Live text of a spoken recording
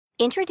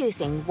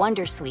Introducing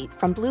Wondersuite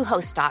from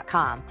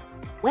Bluehost.com.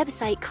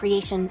 Website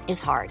creation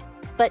is hard,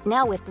 but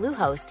now with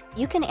Bluehost,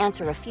 you can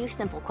answer a few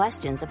simple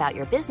questions about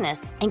your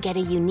business and get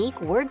a unique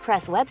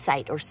WordPress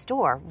website or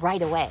store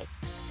right away.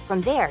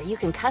 From there, you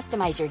can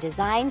customize your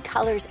design,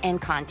 colors,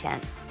 and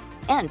content.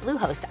 And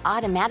Bluehost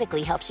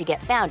automatically helps you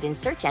get found in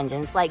search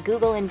engines like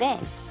Google and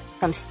Bing.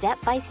 From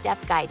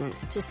step-by-step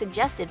guidance to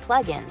suggested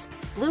plugins,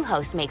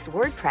 Bluehost makes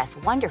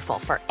WordPress wonderful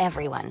for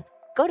everyone.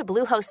 Go to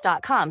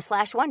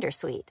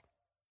bluehost.com/wondersuite.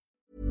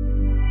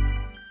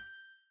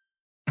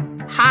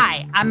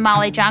 Hi, I'm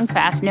Molly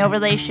Jong-Fast, no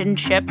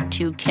relationship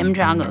to Kim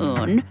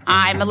Jong-un.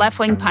 I'm a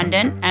left-wing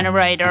pundit and a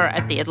writer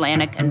at The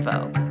Atlantic and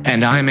Vogue.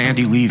 And I'm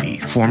Andy Levy,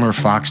 former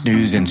Fox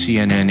News and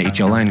CNN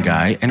HLN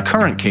guy and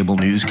current cable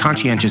news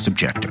conscientious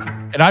objector.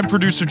 And I'm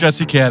producer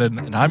Jesse Cannon,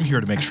 and I'm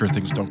here to make sure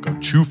things don't go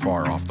too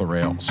far off the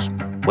rails.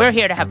 We're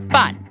here to have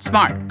fun,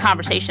 smart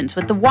conversations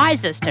with the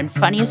wisest and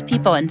funniest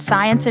people in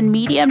science and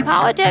media and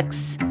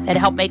politics that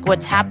help make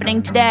what's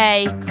happening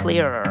today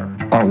clearer.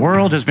 Our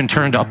world has been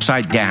turned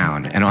upside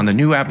down, and on the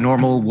new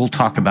Abnormal, we'll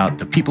talk about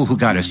the people who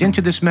got us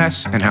into this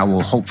mess and how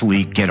we'll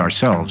hopefully get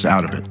ourselves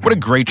out of it. What a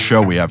great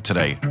show we have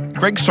today.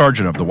 Greg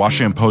Sargent of the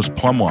Washington Post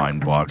Plumline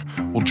blog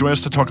will join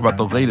us to talk about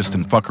the latest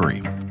in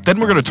fuckery. Then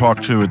we're going to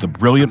talk to the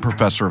brilliant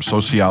professor of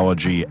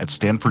sociology at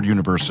Stanford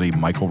University,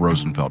 Michael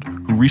Rosenfeld,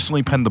 who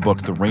recently penned the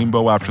book The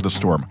Rainbow After the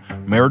Storm,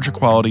 Marriage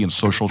Equality and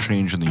Social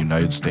Change in the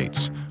United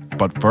States.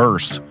 But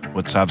first,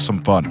 let's have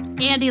some fun.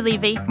 Andy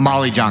Levy.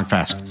 Molly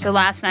Jong-Fast. So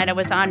last night I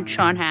was on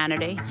Sean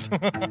Hannity.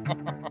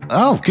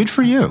 Oh, good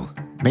for you.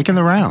 Making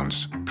the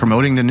rounds.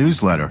 Promoting the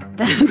newsletter.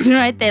 That's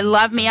right. They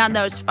love me on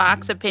those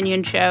Fox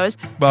opinion shows.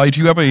 Molly,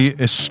 do you have a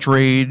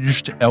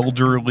estranged,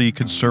 elderly,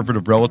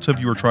 conservative relative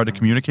you were trying to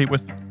communicate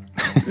with?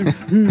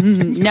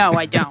 No,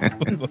 I don't.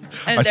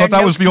 I thought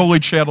that was the only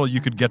channel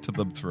you could get to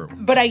them through.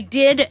 But I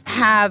did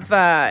have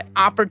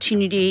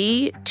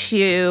opportunity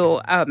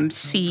to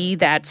see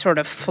that sort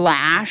of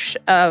flash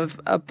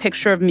of a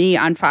picture of me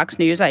on Fox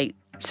News.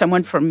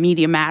 Someone from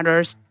Media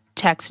Matters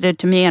texted it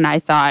to me, and I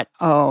thought,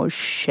 oh,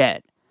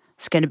 shit.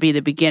 It's going to be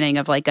the beginning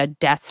of like a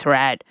death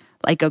threat,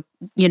 like a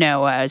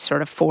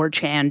sort of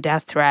 4chan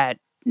death threat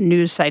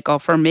news cycle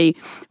for me.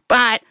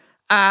 But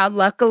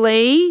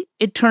luckily,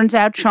 it turns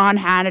out Sean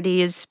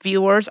Hannity's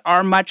viewers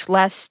are much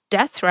less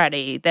death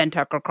threaty than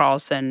Tucker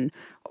Carlson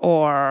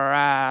or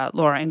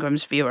Laura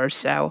Ingram's viewers.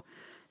 So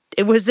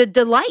it was a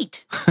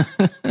delight.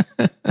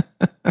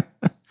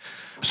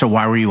 So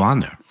why were you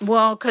on there?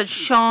 Well, because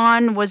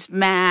Sean was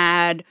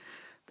mad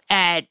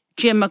at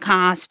Jim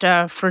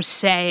Acosta for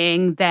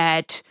saying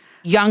that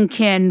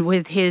Youngkin,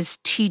 with his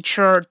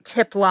teacher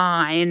tip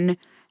line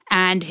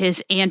and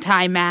his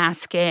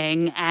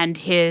anti-masking and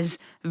his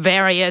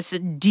various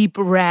deep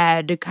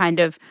red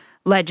kind of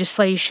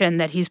legislation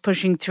that he's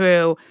pushing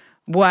through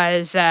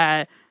was,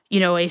 a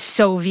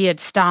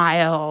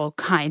Soviet-style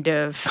kind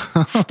of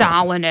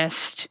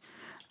Stalinist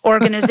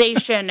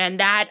organization. And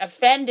that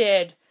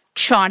offended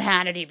Sean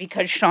Hannity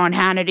because Sean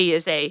Hannity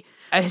is a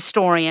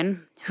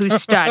historian who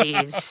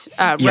studies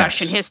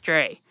Russian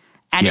history.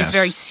 And is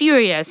very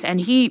serious.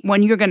 And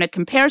when you're going to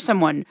compare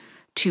someone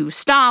to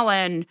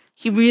Stalin,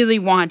 he really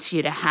wants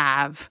you to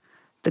have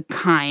the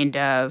kind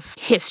of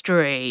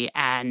history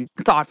and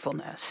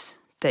thoughtfulness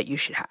that you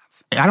should have.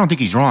 I don't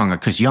think he's wrong,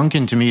 because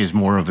Youngkin to me is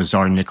more of a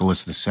Tsar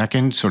Nicholas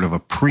II, sort of a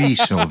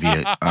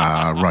pre-Soviet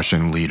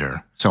Russian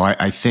leader. So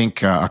I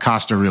think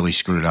Acosta really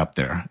screwed up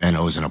there and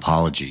owes an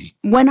apology.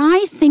 When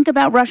I think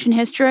about Russian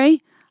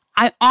history,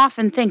 I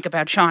often think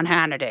about Sean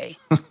Hannity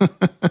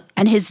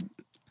and his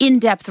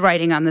in-depth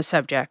writing on the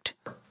subject.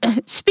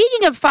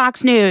 Speaking of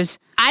Fox News,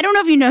 I don't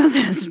know if you know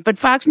this, but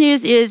Fox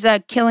News is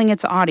killing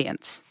its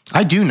audience.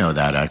 I do know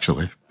that,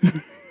 actually.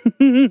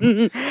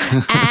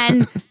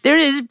 And there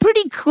is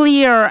pretty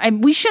clear,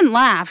 and we shouldn't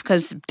laugh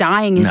because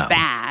dying is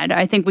bad.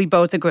 I think we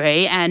both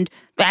agree. And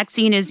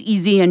vaccine is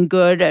easy and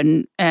good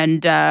and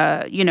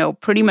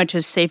pretty much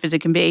as safe as it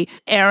can be.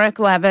 Eric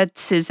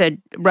Levitz is a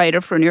writer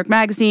for New York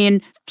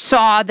Magazine,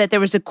 saw that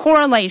there was a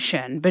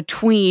correlation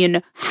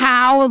between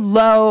how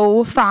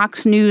low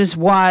Fox News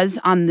was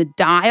on the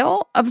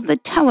dial of the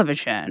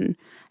television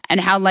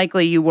and how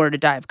likely you were to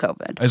die of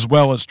COVID. As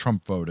well as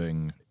Trump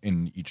voting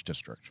in each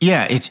district.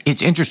 Yeah,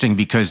 it's interesting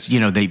because,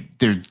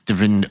 there've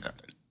been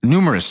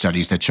numerous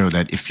studies that show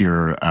that if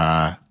your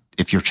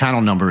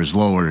channel number is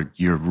lower,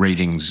 your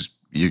ratings,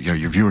 your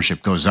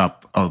viewership goes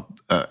up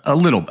a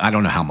little. I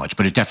don't know how much,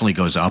 but it definitely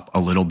goes up a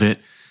little bit.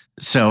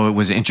 So it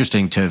was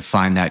interesting to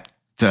find that,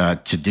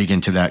 to dig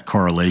into that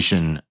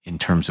correlation in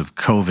terms of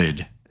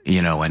COVID,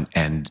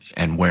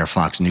 and where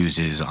Fox News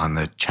is on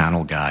the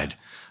channel guide.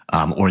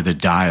 Or the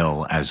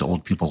dial, as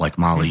old people like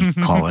Molly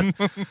call it.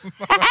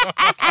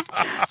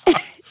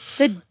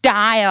 The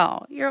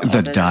dial. You're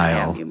older than I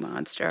am, you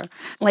monster.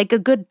 Like a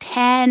good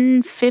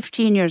 10,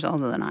 15 years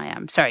older than I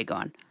am. Sorry, go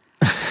on.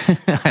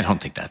 I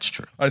don't think that's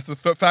true.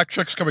 The fact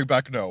check's coming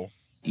back, no.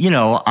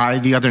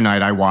 The other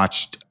night I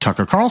watched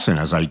Tucker Carlson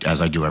as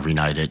I do every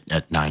night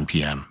at 9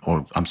 p.m.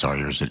 or I'm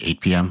sorry, or is it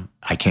 8 p.m.?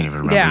 I can't even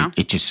remember. Yeah.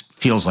 It just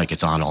feels like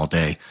it's on all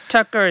day.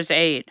 Tucker is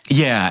 8.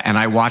 Yeah, and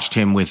I watched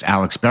him with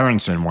Alex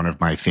Berenson, one of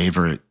my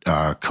favorite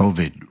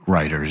COVID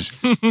writers,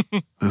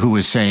 who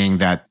was saying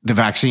that the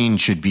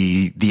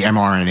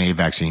mRNA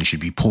vaccine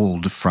should be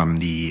pulled from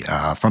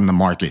the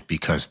market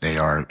because they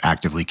are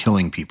actively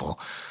killing people.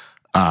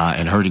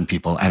 And hurting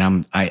people.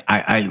 And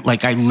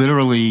I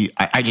literally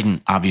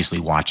didn't obviously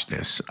watch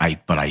this.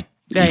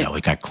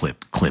 It got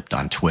clipped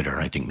on Twitter.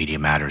 I think Media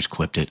Matters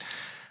clipped it.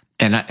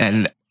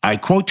 And I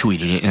quote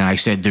tweeted it and I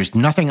said, there's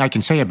nothing I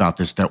can say about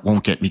this that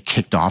won't get me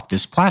kicked off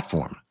this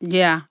platform.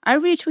 Yeah, I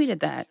retweeted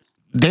that.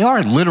 They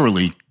are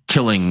literally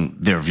killing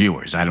their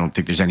viewers. I don't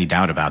think there's any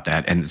doubt about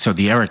that. And so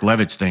the Eric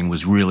Levitz thing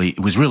was really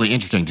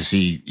interesting to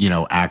see,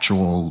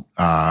 actual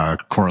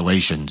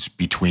correlations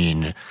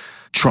between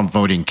Trump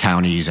voting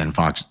counties and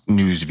Fox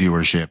News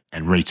viewership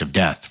and rates of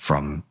death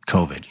from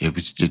COVID.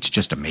 It's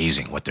just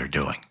amazing what they're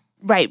doing.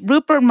 Right.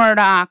 Rupert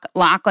Murdoch,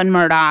 Lachlan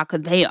Murdoch,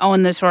 they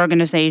own this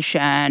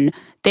organization.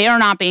 They are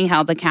not being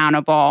held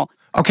accountable.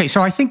 Okay,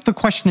 so I think the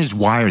question is,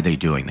 why are they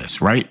doing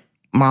this, right,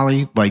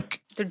 Molly?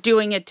 They're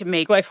doing it to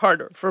make life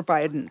harder for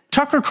Biden.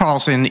 Tucker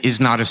Carlson is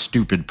not a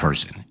stupid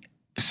person.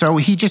 So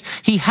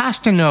he has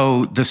to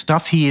know the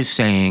stuff he is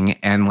saying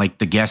and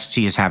the guests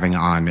he is having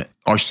on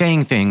are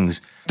saying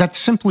things that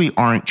simply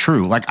aren't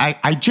true.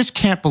 I just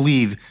can't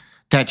believe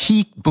that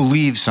he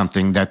believes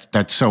something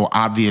that's so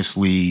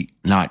obviously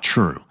not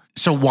true.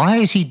 So why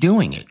is he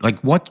doing it?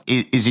 What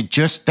is it?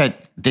 Just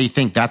that they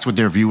think that's what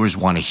their viewers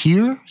want to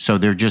hear? So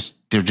they're just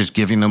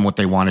giving them what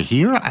they want to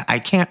hear? I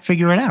can't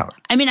figure it out.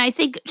 I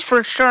think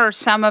for sure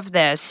some of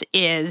this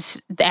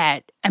is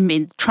that,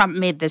 Trump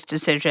made this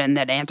decision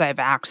that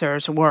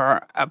anti-vaxxers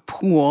were a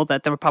pool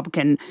that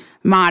the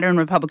modern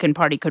Republican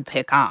Party could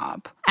pick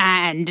up.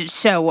 And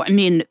so,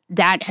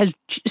 that has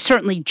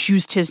certainly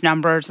juiced his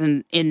numbers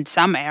in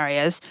some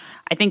areas.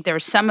 I think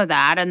there's some of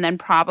that. And then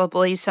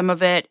probably some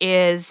of it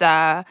is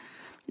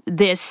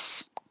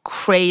this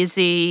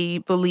crazy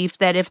belief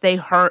that if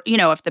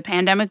the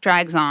pandemic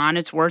drags on,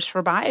 it's worse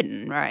for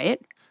Biden,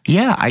 right?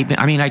 Yeah, I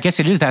guess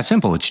it is that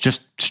simple. It's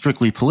just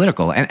strictly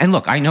political. And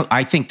look,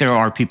 I think there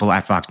are people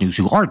at Fox News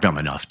who are dumb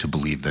enough to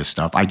believe this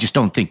stuff. I just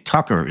don't think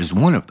Tucker is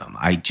one of them.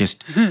 I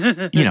just,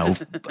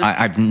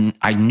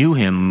 I knew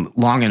him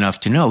long enough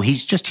to know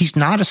he's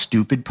not a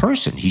stupid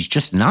person. He's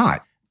just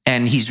not.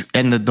 And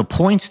the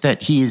points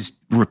that he is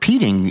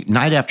repeating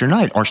night after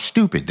night are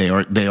stupid. They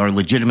are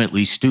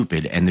legitimately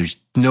stupid, and there's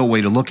no way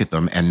to look at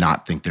them and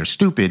not think they're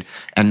stupid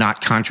and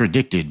not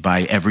contradicted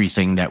by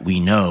everything that we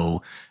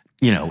know,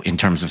 in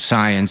terms of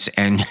science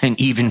and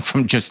even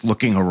from just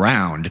looking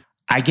around.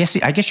 I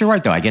guess you're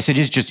right though. I guess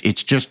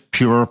it's just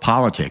pure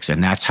politics,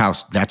 and that's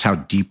how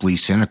deeply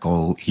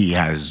cynical he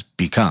has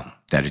become.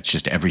 That it's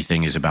just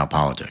everything is about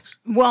politics.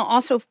 Well,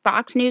 also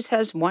Fox News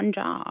has one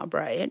job,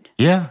 right?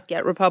 Yeah.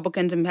 Get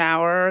Republicans in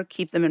power,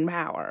 keep them in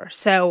power.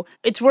 So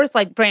it's worth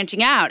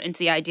branching out into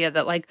the idea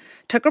that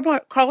Tucker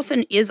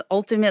Carlson is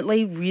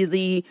ultimately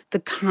really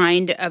the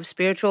kind of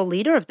spiritual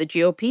leader of the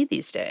GOP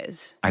these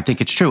days. I think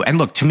it's true. And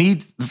look, to me,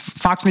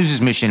 Fox News'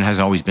 mission has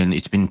always been,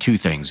 it's been two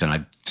things, and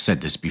I've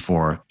said this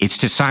before. It's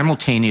to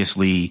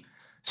simultaneously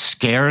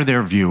scare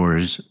their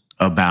viewers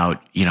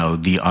about,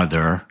 the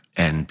other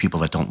and people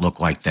that don't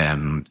look like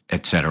them,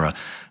 et cetera,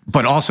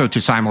 but also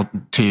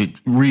to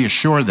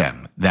reassure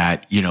them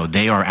that,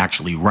 they are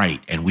actually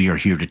right and we are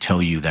here to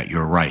tell you that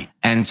you're right.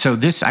 And so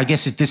this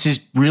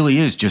really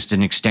is just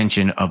an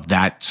extension of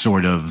that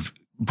sort of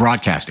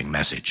broadcasting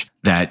message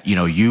that,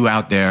 you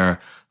out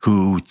there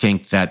who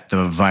think that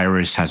the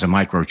virus has a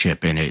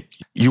microchip in it,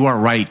 you are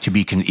right to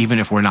be, even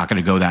if we're not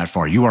going to go that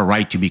far, you are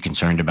right to be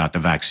concerned about the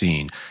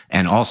vaccine.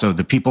 And also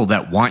the people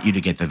that want you to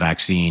get the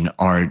vaccine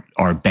are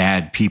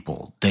bad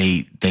people.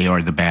 They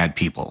are the bad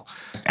people.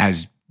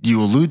 As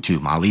you allude to,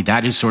 Molly,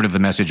 that is sort of the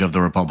message of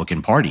the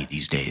Republican Party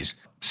these days.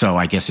 So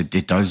I guess it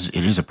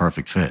is a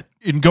perfect fit.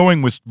 In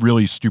going with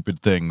really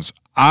stupid things,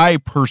 I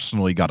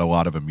personally got a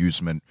lot of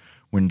amusement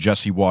when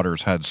Jesse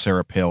Waters had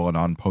Sarah Palin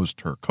on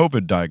post her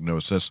COVID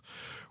diagnosis,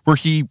 where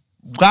he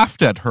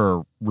laughed at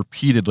her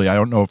repeatedly. I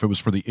don't know if it was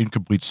for the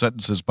incomplete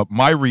sentences, but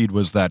my read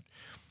was that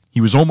he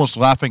was almost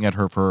laughing at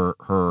her for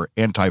her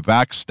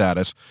anti-vax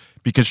status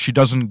because she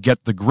doesn't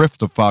get the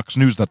grift of Fox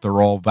News that they're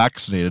all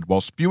vaccinated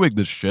while spewing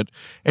this shit.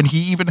 And he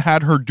even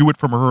had her do it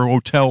from her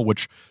hotel,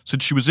 which,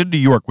 since she was in New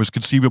York, was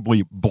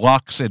conceivably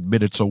blocks and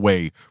minutes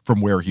away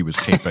from where he was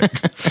taping.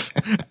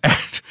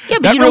 Yeah,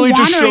 but you don't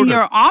want her in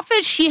your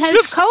office. She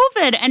has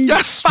COVID, and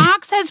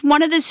Fox has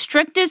one of the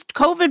strictest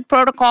COVID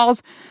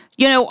protocols,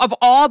 of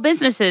all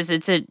businesses.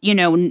 It's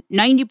 90%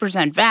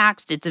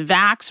 vaxxed. It's a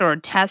vax or a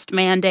test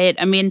mandate.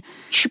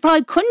 She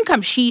probably couldn't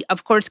come. She,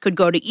 of course, could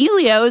go to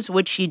Elio's,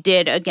 which she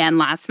did again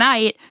last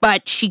night,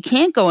 but she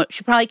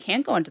probably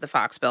can't go into the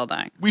Fox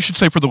building. We should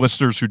say for the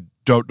listeners who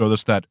don't know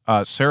this that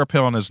Sarah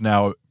Palin has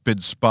now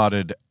been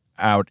spotted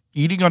out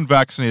eating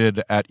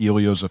unvaccinated at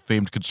Elio's, a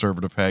famed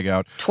conservative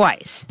hangout.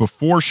 Twice.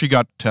 Before she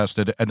got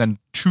tested, and then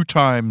 2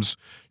 times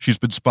she's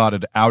been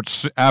spotted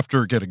out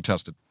after getting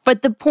tested.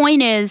 But the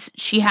point is,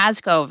 she has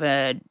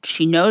COVID.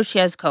 She knows she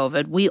has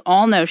COVID. We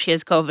all know she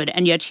has COVID,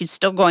 and yet she's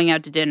still going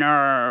out to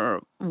dinner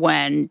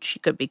when she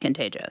could be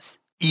contagious.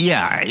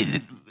 Yeah,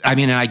 I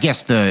mean, I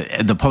guess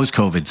the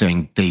post-COVID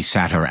thing, they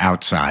sat her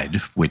outside,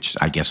 which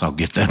I guess I'll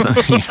give them,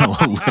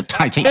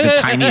 I think the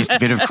tiniest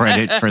bit of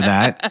credit for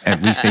that.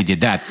 At least they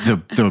did that.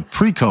 The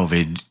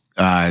pre-COVID,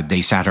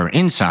 they sat her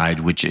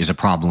inside, which is a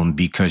problem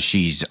because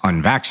she's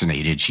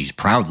unvaccinated. She's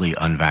proudly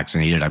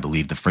unvaccinated. I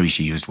believe the phrase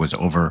she used was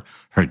over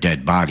her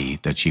dead body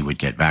that she would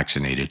get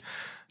vaccinated.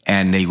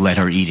 And they let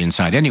her eat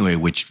inside anyway,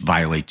 which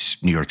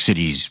violates New York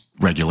City's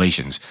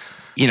regulations.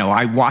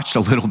 I watched a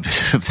little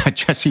bit of that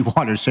Jesse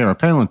Waters, Sarah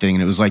Palin thing,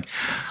 and it was like,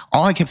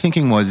 all I kept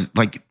thinking was,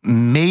 like,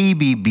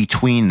 maybe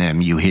between them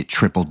you hit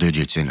triple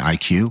digits in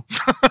IQ.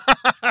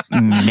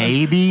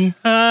 Maybe.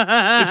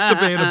 It's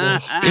debatable.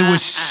 It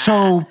was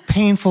so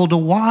painful to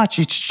watch.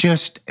 It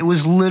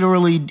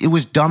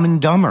was Dumb and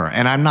Dumber,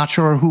 and I'm not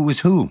sure who was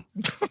who.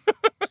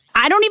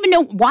 I don't even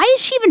know. Why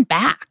is she even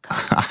back?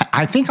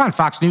 I think on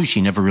Fox News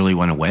she never really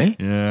went away.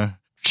 Yeah.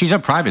 She's a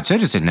private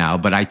citizen now,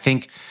 but I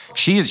think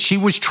she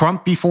was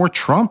Trump before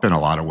Trump in a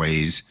lot of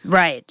ways.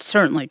 Right,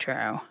 certainly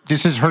true.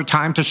 This is her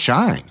time to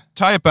shine.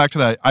 Tie it back to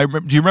that.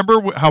 Do you remember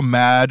how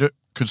mad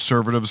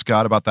conservatives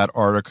got about that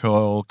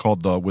article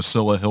called the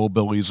Wasilla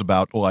Hillbillies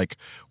about, like,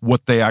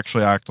 what they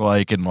actually act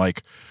like, and,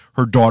 like,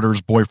 her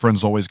daughter's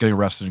boyfriend's always getting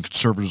arrested, and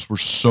conservatives were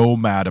so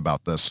mad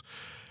about this.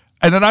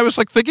 And then I was,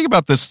 like, thinking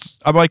about this.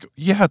 I'm like,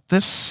 yeah,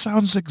 this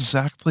sounds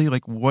exactly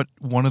like what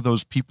one of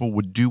those people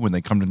would do when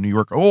they come to New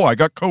York. Oh, I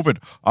got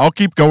COVID. I'll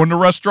keep going to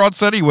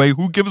restaurants anyway.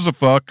 Who gives a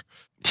fuck?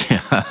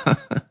 Yeah.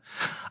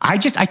 I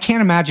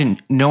can't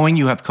imagine knowing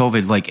you have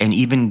COVID, like, and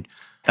even,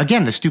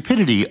 again, the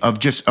stupidity of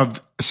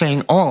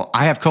saying, oh,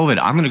 I have COVID,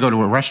 I'm going to go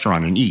to a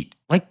restaurant and eat.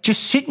 Like,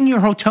 just sit in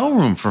your hotel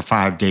room for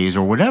 5 days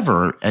or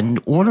whatever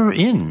and order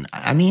in.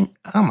 I mean,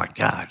 oh my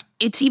God.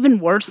 It's even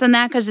worse than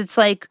that because it's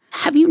like,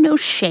 have you no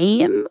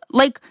shame?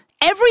 Like,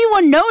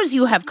 everyone knows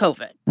you have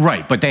COVID.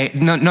 Right, but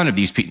none of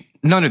these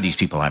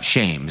people have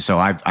shame. So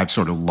I've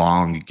sort of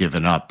long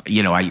given up.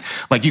 You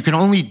can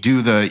only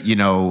do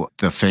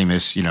the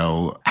famous,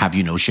 have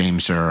you no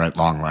shame, sir, at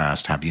long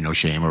last, have you no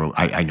shame? Or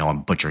I know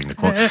I'm butchering the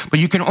quote, but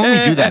you can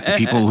only do that to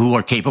people who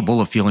are capable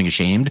of feeling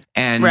ashamed.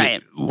 And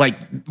right. Like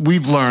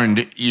we've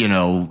learned,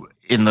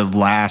 in the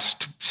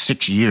last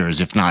 6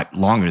 years, if not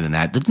longer than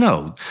that,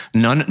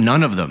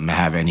 none of them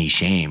have any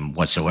shame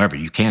whatsoever.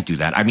 You can't do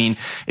that. I mean,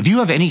 if you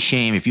have any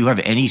shame, if you have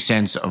any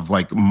sense of,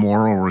 like,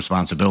 moral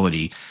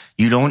responsibility,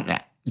 you don't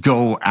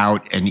go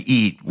out and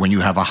eat when you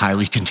have a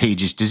highly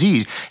contagious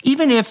disease.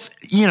 Even if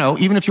you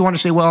want to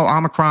say, well,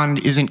 Omicron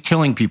isn't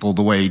killing people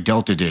the way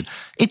Delta did,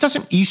 you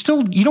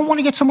don't want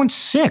to get someone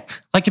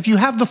sick. Like, if you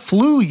have the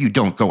flu, you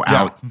don't go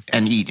out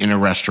and eat in a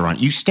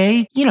restaurant. You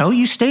stay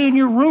in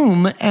your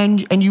room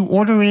and you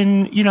order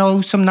in,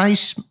 some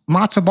nice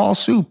matzo ball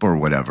soup or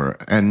whatever.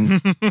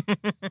 And,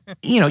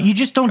 you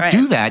just don't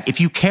do that if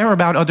you care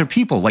about other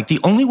people. Like, the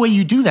only way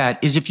you do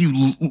that is if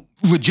you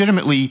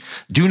legitimately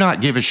do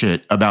not give a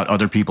shit about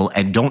other people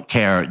and don't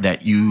care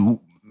that you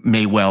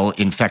may well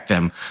infect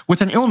them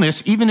with an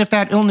illness, even if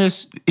that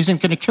illness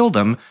isn't going to kill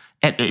them.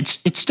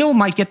 It still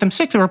might get them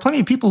sick. There are plenty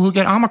of people who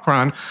get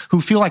Omicron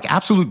who feel like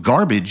absolute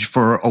garbage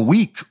for a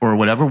week or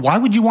whatever. Why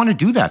would you want to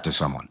do that to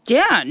someone?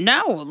 Yeah,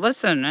 no,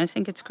 listen, I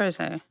think it's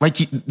crazy. Like,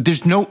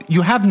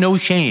 you have no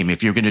shame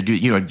if you're going to do,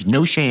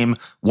 no shame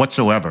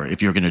whatsoever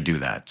if you're going to do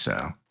that.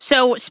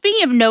 So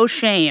speaking of no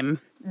shame,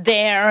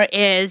 there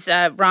is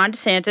Ron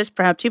DeSantis,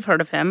 perhaps you've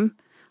heard of him,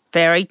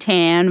 very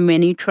tan,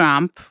 mini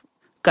Trump,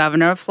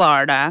 governor of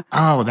Florida.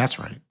 Oh, that's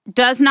right.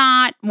 Does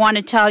not want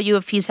to tell you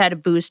if he's had a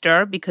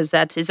booster because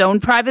that's his own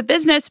private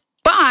business,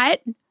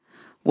 but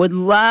would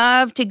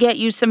love to get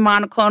you some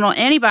monoclonal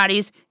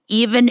antibodies,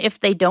 even if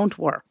they don't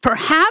work.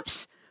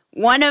 Perhaps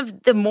one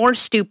of the more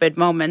stupid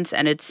moments,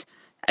 and it's,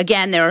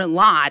 again, there are a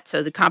lot,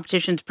 so the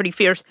competition's pretty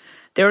fierce.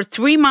 There are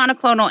 3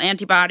 monoclonal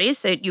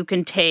antibodies that you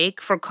can take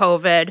for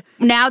COVID.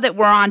 Now that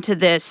we're on to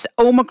this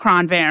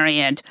Omicron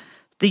variant,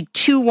 the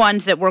 2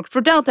 ones that worked for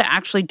Delta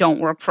actually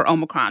don't work for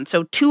Omicron.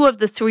 So 2 of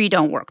the 3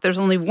 don't work. There's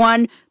only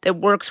 1 that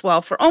works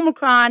well for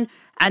Omicron,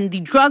 and the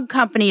drug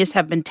companies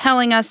have been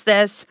telling us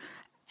this.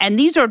 And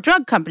these are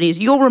drug companies.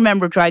 You'll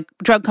remember drug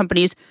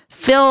companies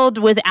filled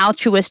with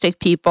altruistic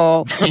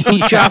people who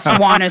just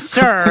want to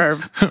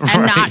serve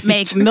and not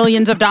make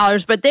millions of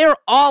dollars. But they're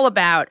all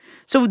about,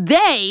 so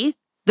the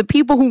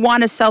people who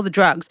want to sell the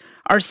drugs,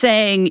 are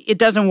saying it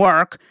doesn't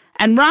work.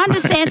 And Ron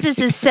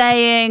DeSantis is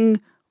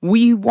saying,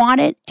 we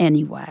want it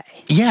anyway.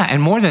 Yeah,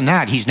 and more than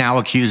that, he's now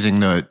accusing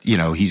the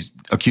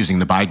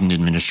Biden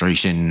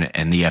administration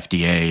and the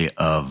FDA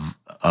of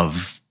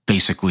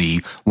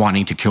basically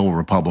wanting to kill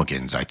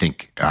Republicans. I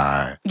think,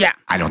 I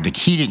don't think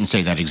he didn't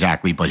say that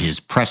exactly, but his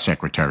press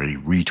secretary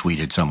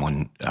retweeted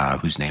someone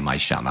whose name I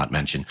shall not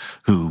mention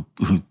who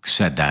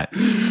said that.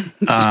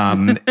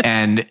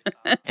 And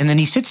then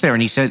he sits there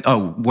and he says,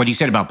 what he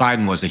said about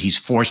Biden was that he's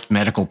forced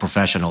medical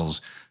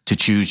professionals to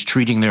choose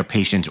treating their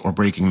patients or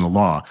breaking the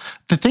law.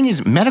 The thing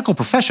is, medical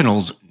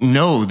professionals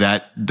know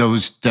that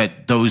those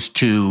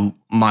two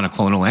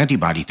monoclonal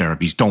antibody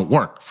therapies don't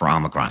work for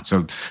Omicron.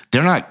 So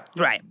they're not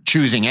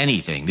choosing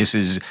anything. This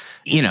is,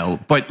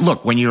 but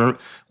look, when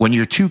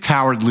you're too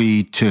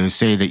cowardly to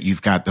say that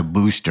you've got the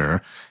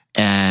booster,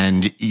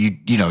 and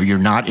you're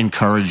not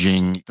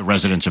encouraging the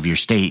residents of your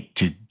state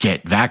to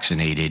get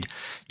vaccinated,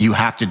 you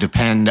have to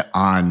depend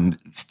on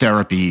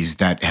therapies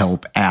that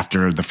help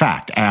after the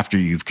fact, after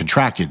you've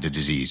contracted the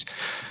disease.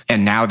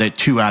 And now that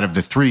 2 out of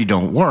the 3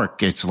 don't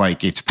work, it's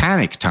like it's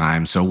panic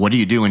time. So what do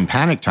you do in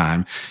panic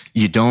time?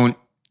 You don't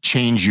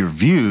change your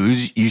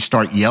views. You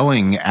start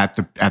yelling at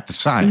the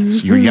science.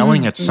 Mm-hmm. You're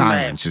yelling at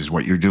science is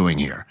what you're doing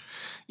here.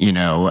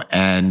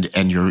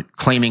 And you're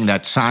claiming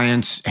that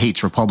science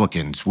hates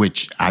Republicans,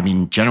 which, I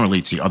mean, generally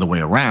it's the other way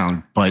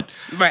around, but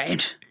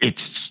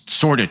it's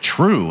sort of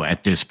true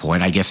at this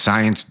point. I guess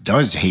science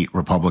does hate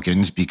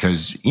Republicans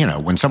because,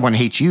 when someone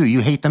hates you, you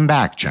hate them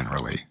back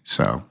generally.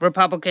 So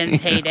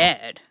Republicans hate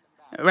Ed.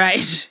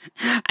 Right.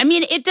 I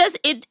mean,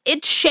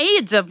 it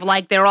shades of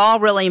like they're all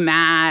really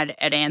mad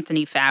at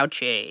Anthony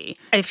Fauci.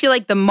 I feel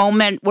like the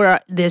moment where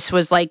this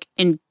was like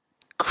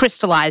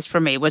crystallized for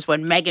me was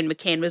when Meghan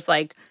McCain was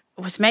like,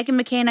 was Meghan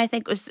McCain, I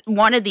think, was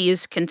one of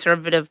these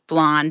conservative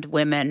blonde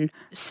women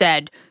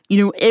said,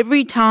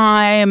 every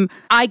time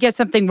I get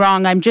something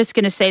wrong, I'm just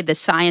going to say the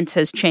science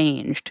has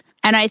changed.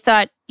 And I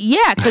thought,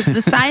 yeah, because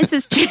the science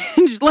has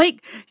changed.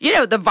 Like,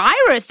 the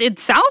virus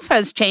itself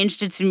has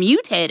changed. It's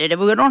mutated. If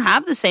we don't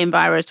have the same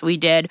virus we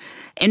did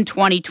in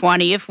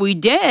 2020, if we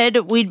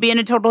did, we'd be in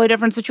a totally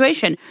different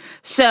situation.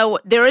 So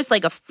there is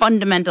like a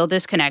fundamental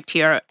disconnect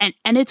here. And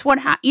it's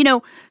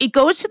it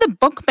goes to the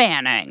book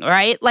banning,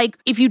 right? Like,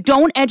 if you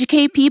don't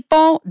educate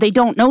people, they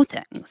don't know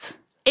things.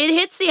 It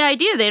hits the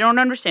idea they don't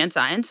understand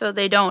science, so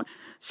they don't.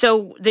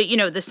 So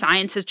the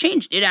science has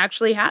changed. It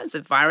actually has.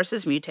 The virus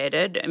is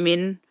mutated. I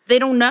mean, they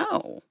don't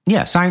know.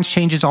 Yeah, science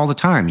changes all the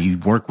time. You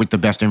work with the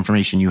best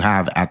information you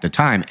have at the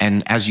time.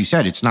 And as you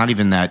said, it's not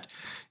even that,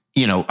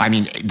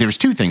 there's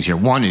 2 things here.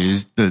 One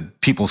is the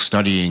people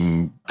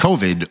studying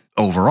COVID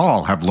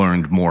overall have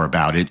learned more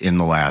about it in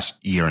the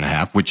last year and a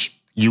half, which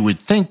you would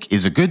think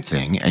is a good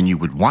thing and you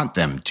would want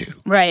them to.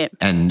 Right.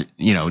 And,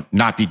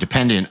 not be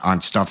dependent on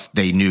stuff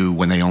they knew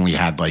when they only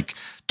had like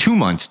 2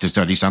 months to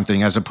study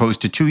something as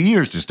opposed to 2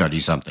 years to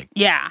study something.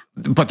 Yeah.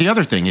 But the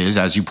other thing is,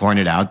 as you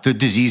pointed out, the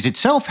disease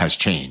itself has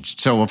changed.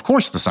 So, of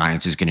course, the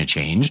science is going to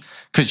change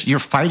because you're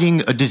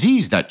fighting a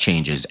disease that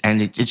changes.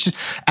 And it's just,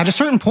 at a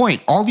certain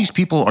point, all these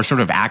people are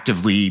sort of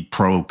actively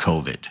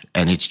pro-COVID.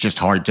 And it's just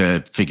hard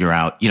to figure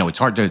out, it's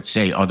hard to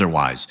say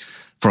otherwise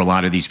for a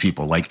lot of these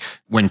people. Like,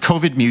 when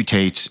COVID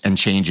mutates and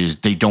changes,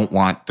 they don't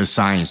want the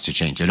science to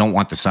change. They don't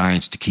want the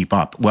science to keep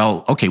up.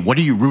 Well, okay, what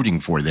are you rooting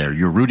for there?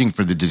 You're rooting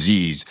for the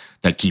disease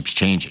that keeps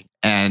changing.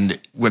 And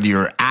whether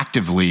you're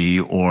actively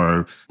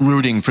or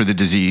rooting for the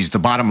disease, the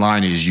bottom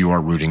line is you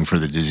are rooting for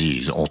the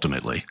disease,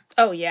 ultimately.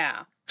 Oh,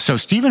 yeah. So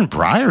Stephen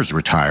Breyer's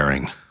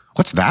retiring.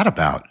 What's that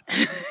about?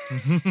 How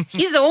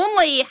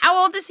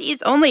old is he?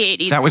 He's only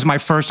 80. That was my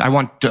first, I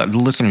want the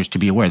listeners to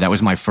be aware, that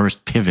was my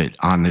first pivot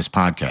on this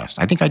podcast.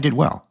 I think I did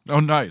well. Oh,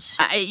 nice.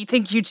 I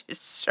think you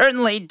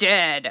certainly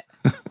did.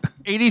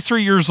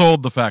 83 years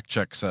old, the fact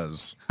check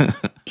says.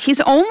 He's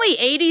only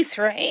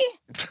 83?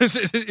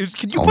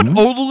 Can you put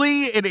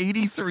only in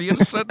 83 in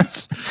a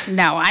sentence?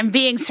 No, I'm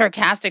being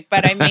sarcastic,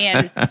 but I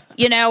mean,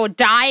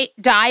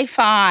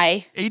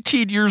 die-fi.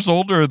 18 years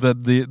older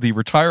than the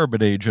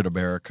retirement age in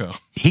America.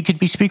 He could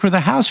be Speaker of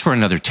the House for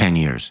another 10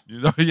 years.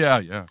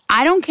 Yeah.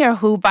 I don't care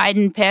who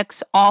Biden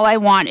picks. All I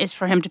want is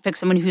for him to pick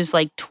someone who's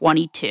like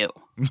 22.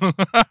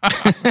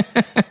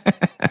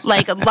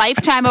 Like a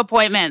lifetime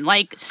appointment,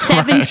 like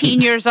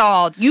 17 years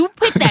old. You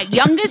pick that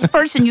youngest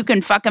person you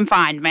can fucking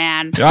find,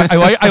 man. Yeah,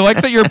 I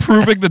like that you're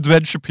proving the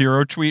Ben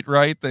Shapiro tweet,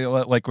 right? They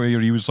like where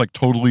he was like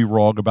totally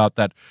wrong about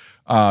that.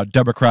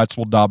 Democrats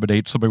will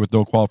nominate somebody with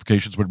no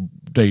qualifications when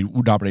they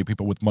nominate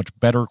people with much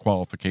better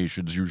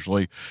qualifications,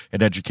 usually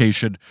in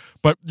education.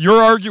 But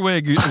you're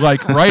arguing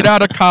like right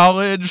out of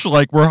college,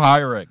 like we're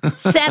hiring.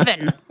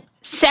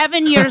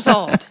 7 years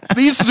old.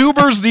 These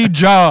Zoomers need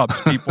jobs,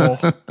 people.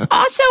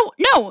 Also,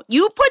 no,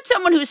 you put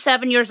someone who's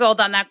 7 years old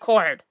on that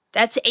court.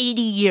 That's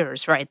 80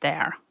 years right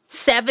there.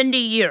 70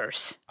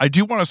 years. I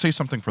do want to say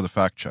something for the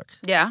fact check.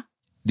 Yeah.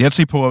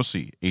 Nancy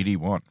Pelosi,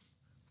 81.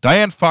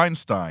 Dianne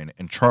Feinstein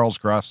and Charles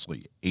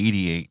Grassley,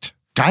 88.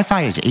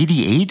 Di-Fi is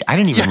 88? I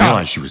didn't even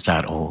realize she was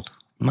that old.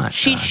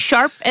 She's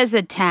sharp as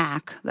a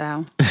tack,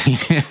 though.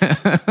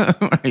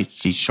 Right.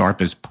 She's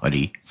sharp as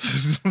putty.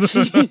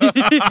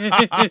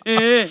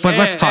 But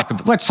let's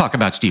talk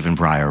about Stephen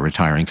Breyer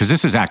retiring, because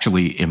this is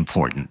actually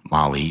important,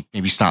 Molly.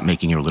 Maybe stop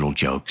making your little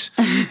jokes.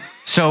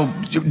 So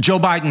Joe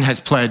Biden has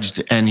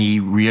pledged, and he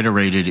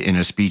reiterated in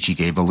a speech he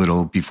gave a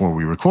little before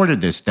we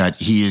recorded this, that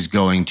he is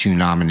going to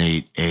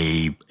nominate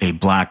a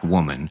black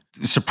woman.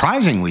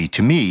 Surprisingly,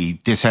 to me,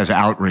 this has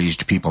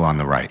outraged people on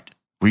the right.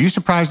 Were you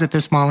surprised at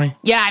this, Molly?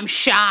 Yeah, I'm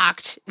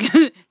shocked.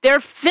 They're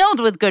filled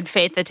with good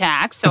faith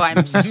attacks, so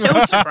I'm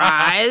so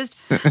surprised.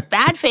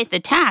 Bad faith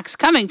attacks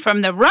coming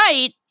from the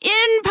right,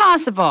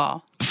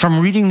 impossible. From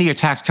reading the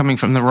attacks coming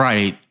from the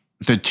right,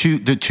 the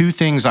two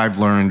things I've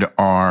learned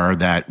are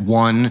that,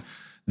 one,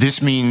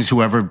 this means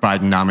whoever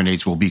Biden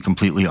nominates will be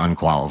completely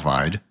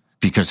unqualified,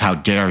 because how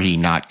dare he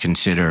not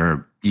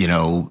consider,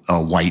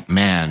 a white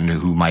man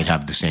who might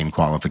have the same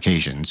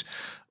qualifications.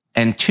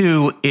 And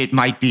two, it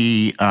might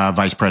be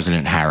Vice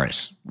President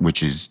Harris, which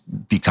has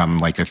become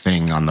like a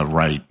thing on the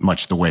right,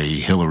 much the way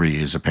Hillary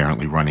is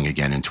apparently running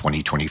again in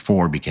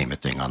 2024 became a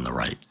thing on the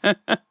right.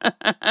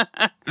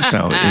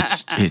 So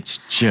it's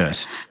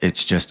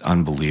just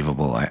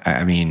unbelievable.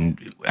 I mean,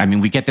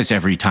 we get this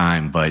every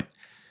time, but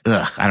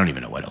I don't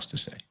even know what else to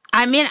say.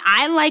 I mean,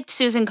 I liked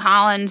Susan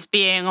Collins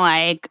being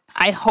like,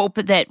 I hope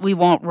that we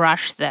won't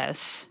rush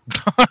this.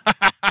 You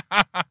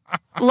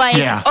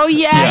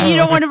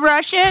don't want to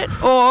rush it?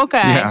 Oh, okay.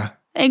 Yeah.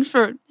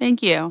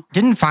 Thank you.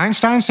 Didn't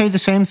Feinstein say the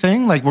same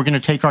thing? Like, we're going to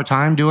take our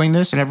time doing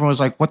this? And everyone was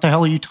like, what the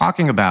hell are you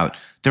talking about?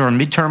 There are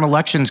midterm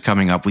elections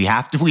coming up.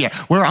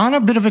 We're on a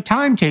bit of a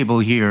timetable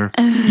here,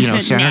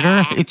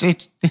 Senator. It's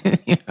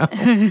Yeah,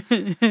 I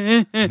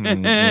don't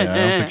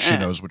think she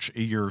knows which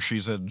year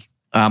she's in.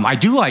 I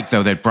do like,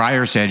 though, that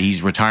Breyer said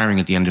he's retiring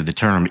at the end of the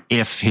term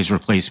if his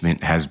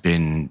replacement has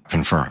been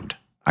confirmed.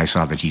 I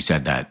saw that he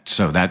said that.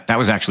 So that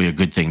was actually a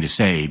good thing to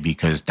say,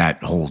 because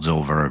that holds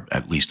over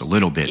at least a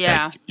little bit.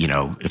 Yeah. That,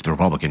 if the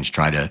Republicans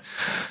try to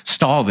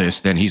stall this,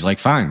 then he's like,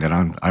 fine,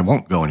 then I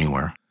won't go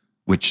anywhere,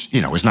 which,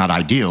 is not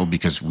ideal,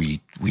 because we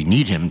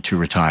need him to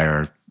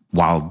retire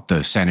while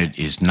the Senate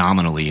is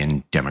nominally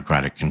in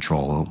Democratic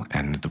control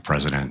and the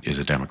president is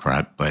a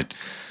Democrat. But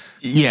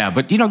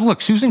look,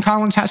 Susan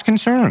Collins has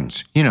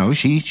concerns. She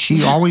loves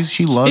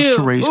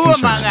to raise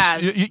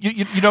concerns.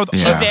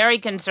 She's very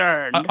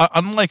concerned.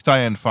 Unlike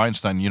Dianne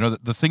Feinstein,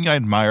 the thing I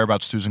admire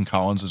about Susan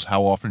Collins is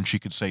how often she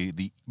could say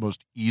the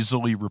most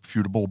easily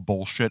refutable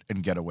bullshit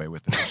and get away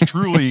with it. It's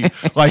truly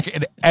like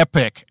an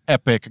epic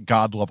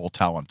God-level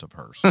talent of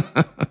hers.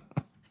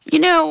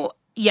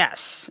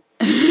 Yes.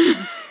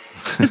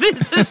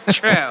 This is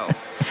true.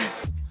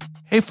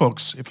 Hey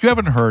folks, if you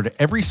haven't heard,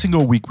 every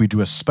single week we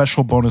do a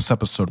special bonus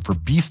episode for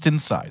Beast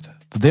Inside,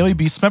 the Daily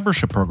Beast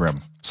membership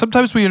program.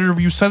 Sometimes we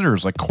interview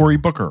senators like Cory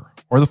Booker,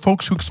 or the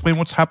folks who explain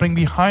what's happening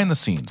behind the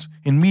scenes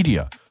in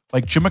media,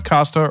 like Jim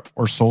Acosta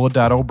or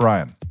Soledad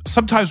O'Brien.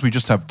 Sometimes we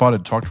just have fun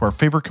and talk to our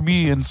favorite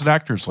comedians and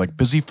actors like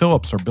Busy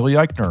Phillips or Billy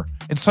Eichner.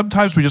 And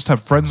sometimes we just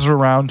have friends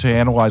around to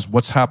analyze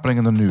what's happening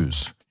in the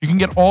news. You can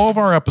get all of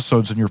our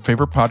episodes in your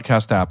favorite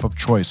podcast app of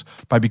choice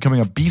by becoming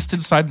a Beast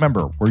Inside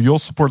member, where you'll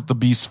support the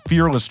Beast's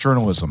fearless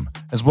journalism,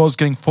 as well as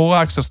getting full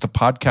access to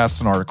podcasts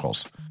and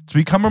articles. To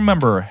become a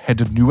member, head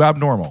to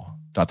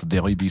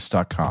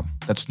newabnormal.thedailybeast.com.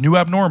 That's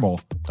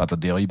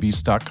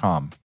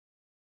newabnormal.thedailybeast.com.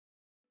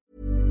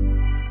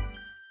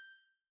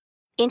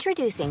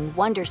 Introducing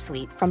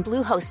Wondersuite from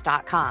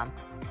Bluehost.com.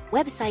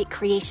 Website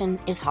creation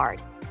is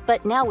hard,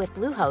 but now with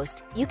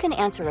Bluehost, you can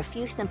answer a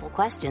few simple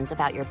questions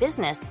about your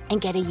business and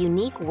get a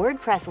unique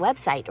WordPress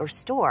website or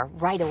store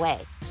right away.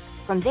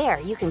 From there,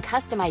 you can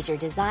customize your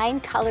design,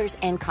 colors,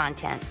 and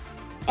content.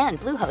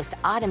 And Bluehost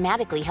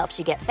automatically helps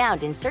you get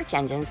found in search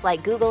engines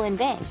like Google and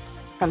Bing.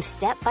 From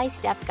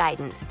step-by-step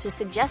guidance to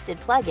suggested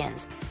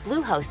plugins,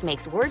 Bluehost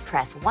makes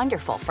WordPress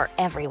wonderful for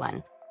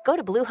everyone. Go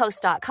to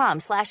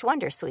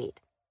bluehost.com/wondersuite.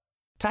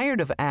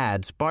 Tired of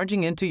ads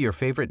barging into your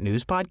favorite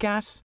news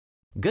podcasts?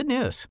 Good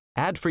news.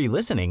 Ad-free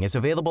listening is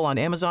available on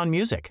Amazon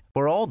Music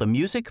for all the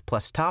music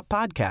plus top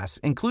podcasts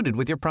included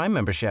with your Prime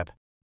membership.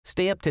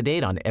 Stay up to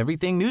date on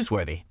everything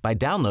newsworthy by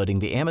downloading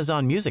the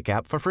Amazon Music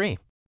app for free,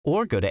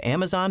 or go to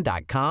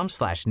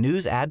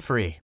amazon.com/news ad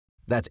free.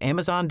 That's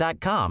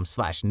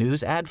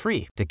amazon.com/news ad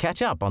free to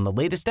catch up on the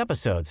latest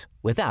episodes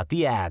without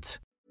the ads.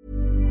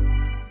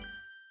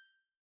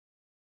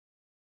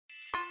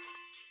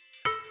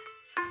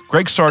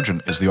 Greg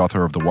Sargent is the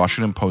author of the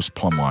Washington Post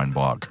Plumline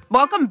blog.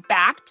 Welcome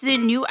back to the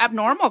New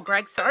Abnormal,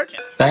 Greg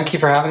Sargent. Thank you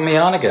for having me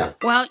on again.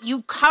 Well,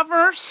 you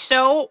cover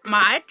so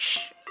much,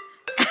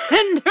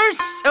 and there's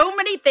so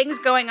many things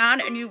going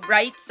on, and you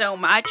write so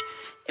much.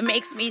 It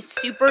makes me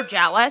super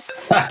jealous.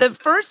 The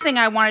first thing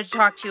I wanted to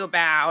talk to you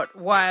about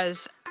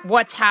was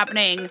what's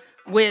happening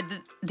with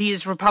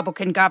these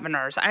Republican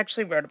governors. I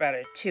actually wrote about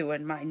it, too,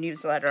 in my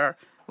newsletter,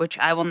 which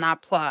I will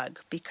not plug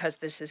because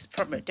this is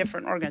from a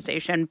different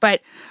organization. But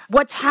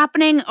what's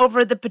happening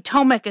over the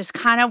Potomac is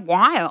kind of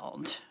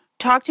wild.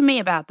 Talk to me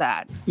about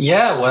that.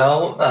 Yeah,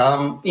 well,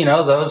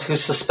 those who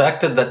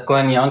suspected that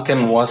Glenn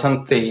Youngkin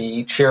wasn't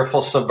the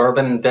cheerful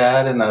suburban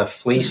dad in a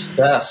fleece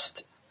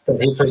vest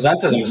that he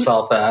presented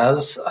himself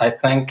as, I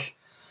think,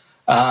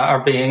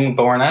 are being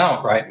borne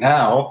out right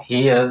now.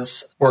 He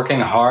is working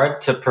hard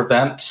to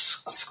prevent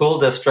school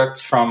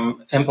districts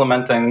from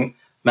implementing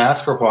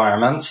mask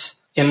requirements.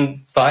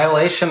 in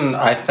violation,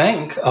 I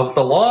think, of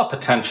the law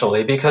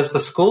potentially, because the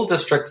school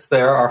districts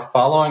there are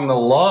following the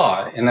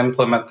law in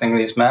implementing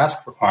these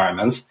mask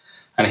requirements.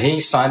 And he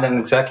signed an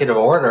executive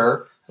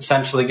order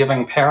essentially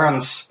giving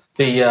parents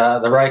the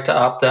right to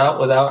opt out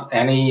without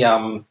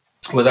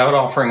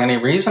offering any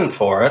reason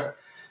for it.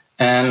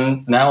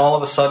 And now all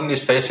of a sudden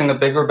he's facing a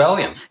big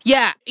rebellion.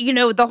 Yeah,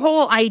 the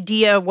whole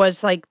idea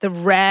was like the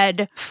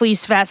red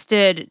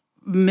fleece-vested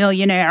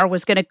millionaire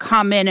was going to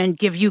come in and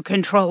give you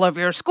control of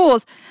your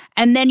schools.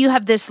 And then you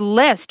have this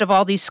list of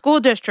all these school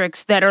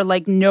districts that are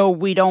like, no,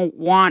 we don't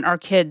want our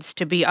kids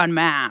to be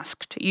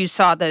unmasked. You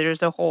saw that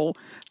there's a whole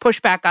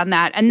pushback on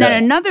that. And then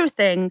another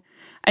thing,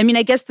 I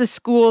guess the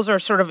schools are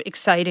sort of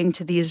exciting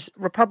to these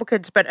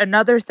Republicans, but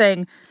another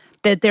thing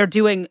that they're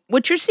doing,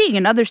 which you're seeing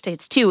in other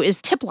states too,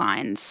 is tip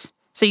lines.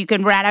 So you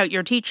can rat out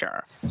your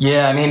teacher.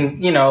 Yeah,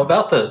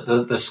 about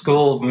the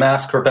school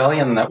mask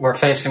rebellion that we're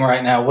facing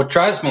right now, what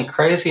drives me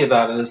crazy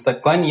about it is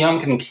that Glenn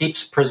Youngkin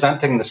keeps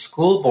presenting the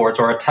school boards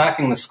or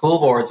attacking the school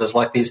boards as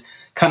like these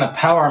kind of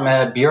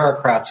power-mad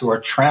bureaucrats who are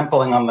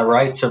trampling on the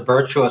rights of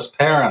virtuous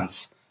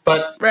parents.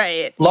 But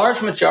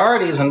large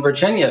majorities in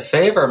Virginia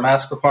favor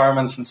mask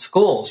requirements in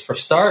schools, for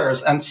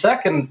starters. And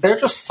second, they're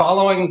just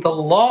following the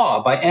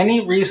law by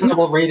any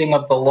reasonable reading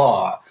of the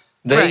law.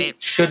 They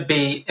should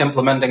be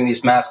implementing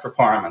these mask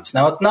requirements.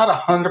 Now, it's not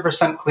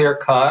 100% clear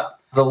cut.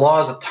 The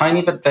law is a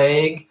tiny bit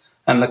vague,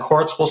 and the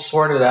courts will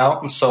sort it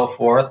out and so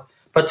forth.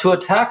 But to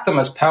attack them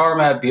as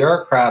power-mad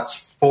bureaucrats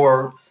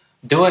for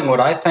doing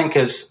what I think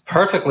is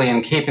perfectly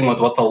in keeping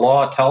with what the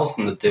law tells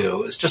them to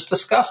do is just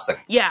disgusting.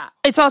 Yeah.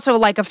 It's also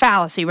like a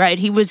fallacy, right?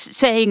 He was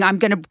saying, I'm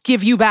going to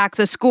give you back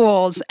the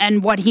schools.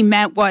 And what he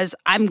meant was,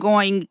 I'm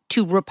going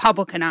to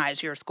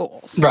Republicanize your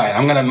schools. Right.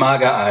 I'm going to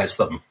MAGA-ize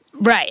them.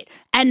 Right.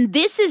 And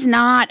this is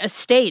not a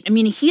state.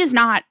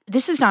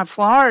 This is not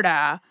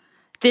Florida.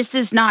 This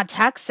is not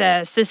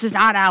Texas. This is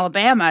not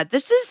Alabama.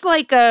 This is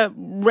like a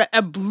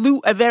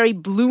very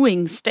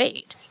bluing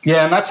state.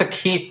 Yeah, and that's a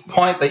key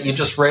point that you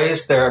just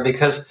raised there,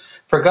 because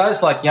for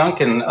guys like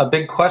Youngkin, a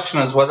big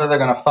question is whether they're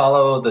going to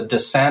follow the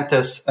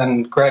DeSantis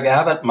and Greg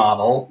Abbott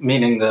model,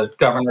 meaning the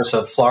governors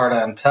of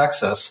Florida and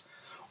Texas,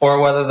 or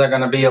whether they're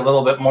going to be a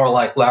little bit more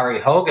like Larry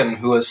Hogan,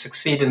 who has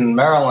succeeded in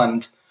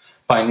Maryland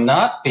by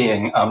not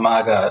being a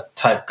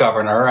MAGA-type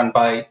governor and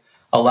by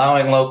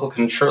allowing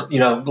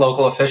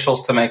local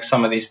officials to make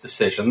some of these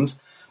decisions.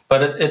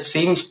 But it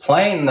seems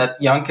plain that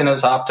Youngkin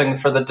is opting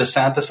for the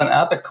DeSantis and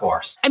Abbott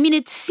course.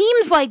 It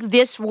seems like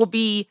this will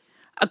be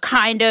a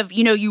kind of,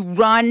 you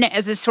run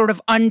as a sort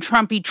of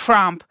un-Trumpy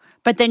Trump,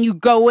 but then you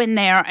go in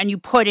there and you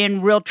put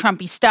in real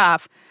Trumpy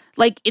stuff.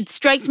 Like, it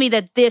strikes me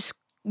that this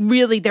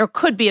really, there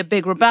could be a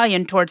big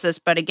rebellion towards this,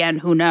 but again,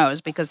 who knows,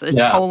 because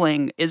the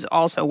polling is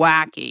also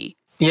wacky.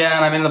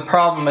 Yeah, and the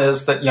problem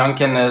is that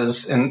Youngkin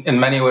is, in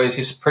many ways,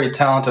 he's a pretty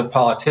talented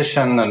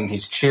politician, and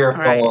he's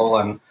cheerful,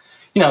 and,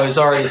 he's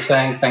already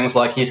saying things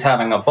like he's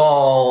having a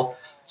ball.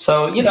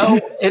 So,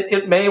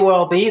 it may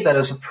well be that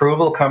his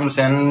approval comes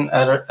in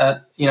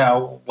at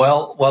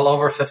well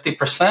over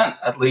 50%,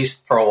 at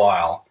least for a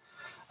while.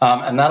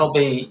 And that'll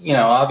be,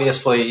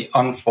 obviously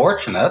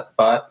unfortunate,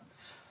 but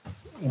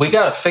we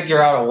got to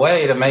figure out a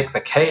way to make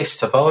the case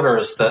to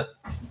voters that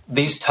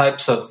these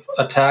types of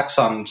attacks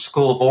on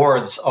school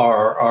boards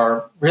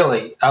are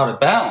really out of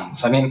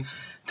bounds.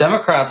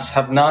 Democrats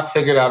have not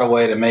figured out a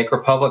way to make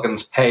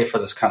Republicans pay for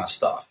this kind of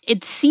stuff.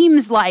 It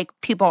seems like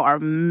people are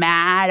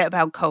mad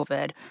about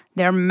COVID.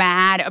 They're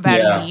mad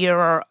about a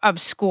year of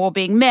school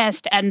being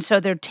missed, and so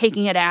they're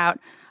taking it out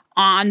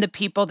on the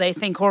people they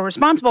think who are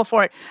responsible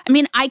for it.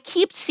 I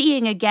keep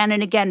seeing again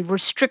and again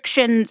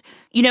restrictions.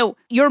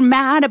 You're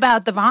mad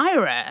about the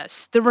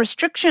virus. The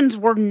restrictions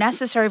were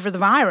necessary for the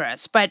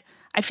virus, but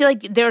I feel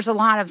like there's a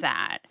lot of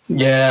that.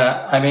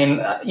 Yeah,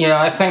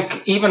 I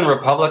think even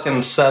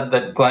Republicans said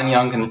that Glenn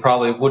Youngkin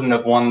probably wouldn't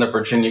have won the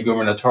Virginia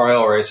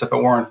gubernatorial race if it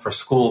weren't for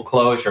school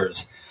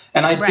closures.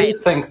 And I do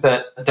think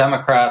that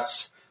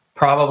Democrats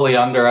probably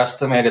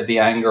underestimated the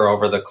anger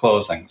over the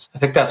closings. I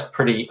think that's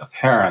pretty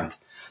apparent.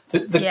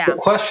 The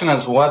question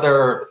is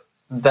whether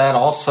that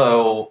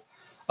also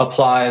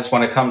applies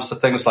when it comes to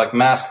things like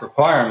mask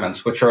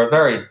requirements, which are a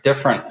very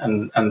different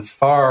and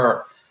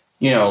far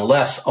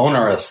less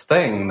onerous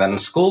thing than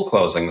school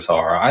closings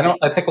are.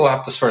 I think we'll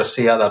have to sort of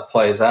see how that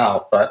plays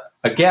out. But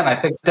again, I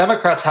think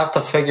Democrats have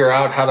to figure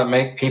out how to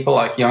make people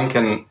like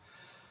Youngkin,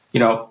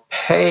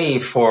 pay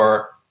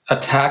for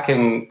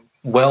attacking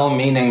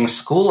well-meaning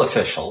school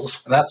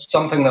officials. That's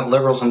something that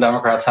liberals and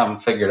Democrats haven't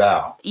figured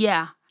out.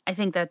 Yeah, I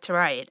think that's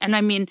right.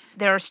 And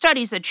there are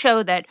studies that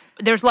show that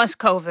there's less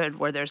COVID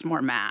where there's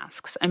more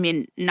masks.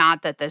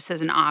 Not that this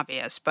isn't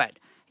obvious, but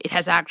it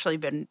has actually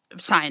been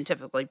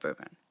scientifically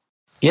proven.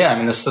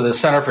 Yeah, the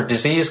Centers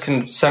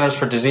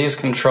for Disease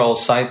Control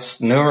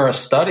cites numerous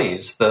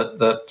studies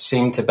that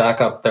seem to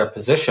back up their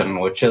position,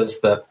 which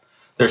is that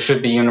there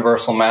should be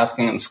universal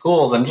masking in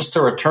schools. And just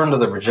to return to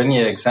the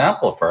Virginia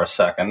example for a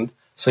second,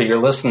 so your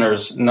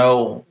listeners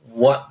know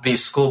what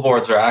these school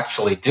boards are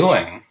actually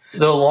doing,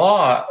 the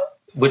law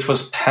which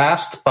was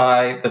passed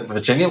by the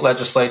Virginia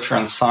legislature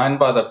and signed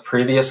by the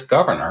previous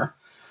governor,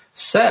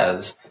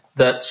 says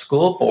that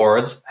school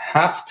boards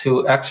have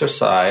to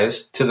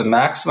exercise to the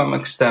maximum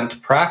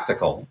extent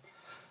practical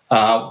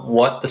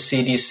what the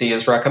CDC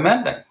is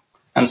recommending.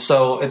 And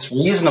so it's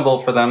reasonable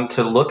for them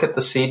to look at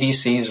the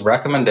CDC's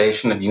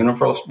recommendation of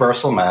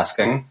universal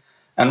masking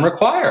and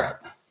require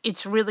it.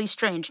 It's really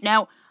strange.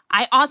 Now,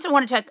 I also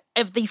want to talk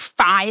of the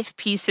 5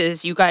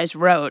 pieces you guys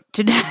wrote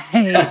today.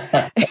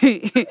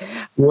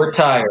 We're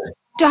tired.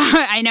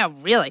 I know,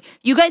 really.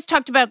 You guys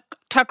talked about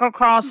Tucker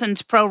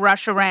Carlson's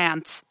pro-Russia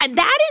rants. And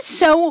that is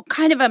so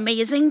kind of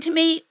amazing to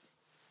me.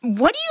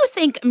 What do you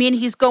think? I mean,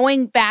 he's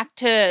going back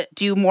to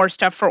do more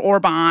stuff for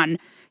Orban.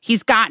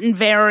 He's gotten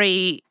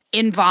very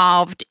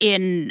involved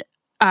in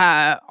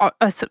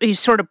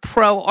sort of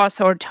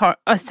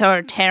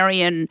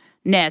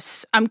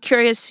pro-authoritarianness. I'm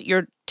curious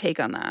your take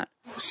on that.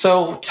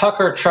 So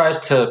Tucker tries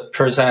to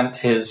present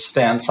his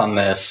stance on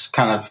this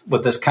kind of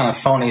with this kind of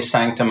phony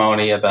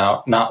sanctimony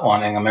about not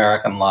wanting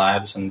American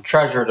lives and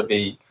treasure to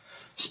be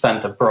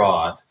spent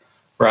abroad,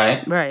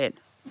 right? Right.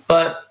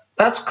 But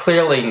that's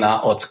clearly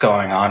not what's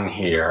going on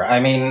here. I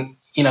mean,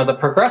 the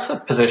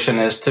progressive position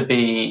is to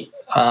be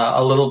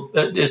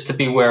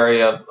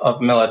wary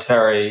of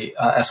military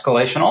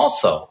escalation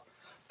also.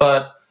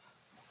 But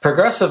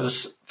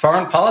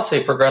foreign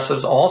policy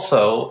progressives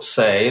also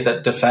say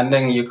that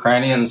defending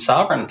Ukrainian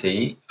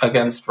sovereignty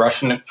against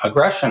Russian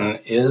aggression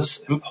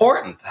is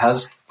important,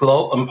 has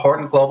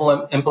important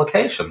global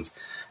implications.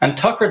 And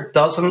Tucker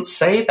doesn't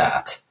say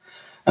that.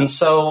 And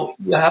so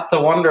you have to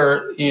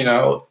wonder,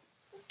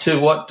 to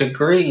what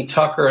degree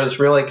Tucker is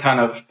really kind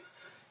of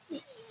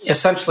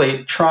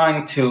essentially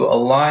trying to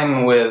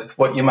align with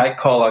what you might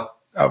call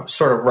a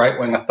sort of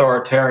right-wing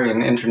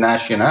authoritarian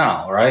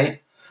international,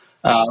 right?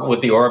 With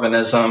the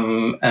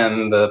Orbanism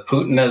and the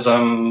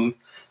Putinism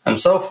and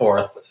so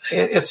forth.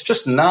 It's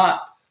just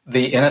not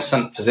the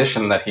innocent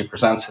position that he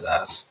presents it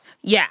as.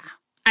 Yeah.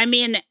 I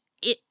mean,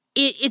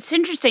 it's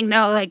interesting,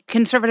 though, like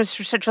conservatives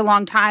for such a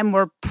long time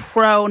were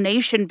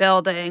pro-nation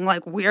building,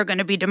 like we're going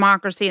to be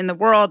democracy in the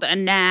world,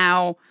 and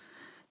now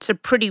it's a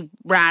pretty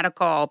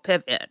radical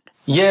pivot.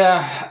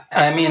 Yeah,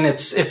 I mean,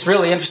 it's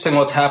really interesting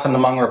what's happened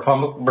among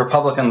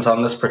Republicans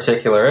on this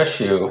particular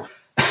issue.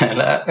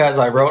 And as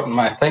I wrote in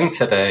my thing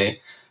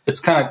today, it's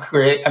kind of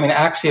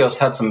Axios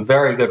had some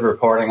very good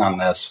reporting on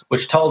this,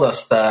 which told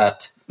us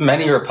that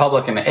many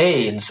Republican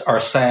aides are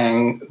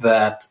saying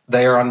that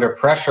they are under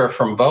pressure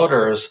from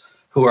voters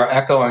who are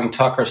echoing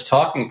Tucker's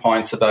talking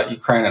points about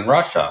Ukraine and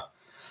Russia.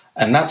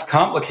 And that's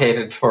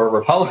complicated for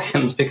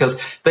Republicans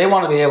because they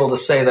want to be able to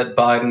say that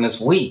Biden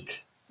is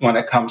weak when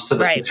it comes to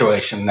the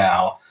situation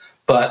now.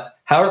 But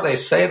how do they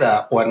say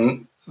that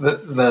when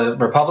the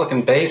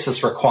Republican base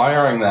is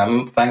requiring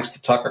them, thanks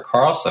to Tucker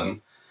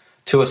Carlson,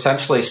 to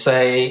essentially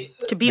say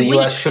the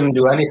U.S. shouldn't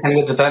do anything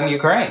to defend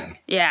Ukraine?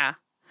 Yeah.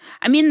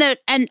 I mean,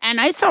 and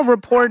I saw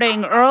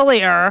reporting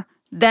earlier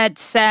that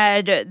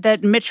said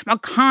that Mitch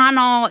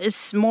McConnell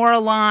is more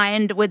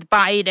aligned with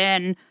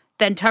Biden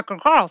than Tucker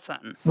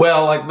Carlson.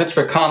 Well, like Mitch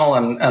McConnell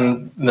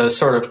and the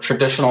sort of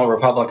traditional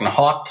Republican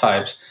hawk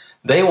types,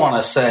 they want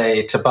to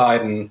say to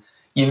Biden,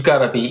 you've got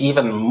to be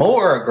even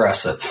more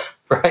aggressive,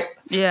 right?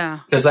 Yeah.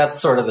 Because that's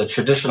sort of the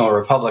traditional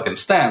Republican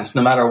stance.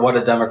 No matter what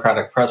a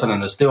Democratic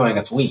president is doing,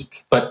 it's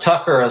weak. But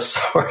Tucker is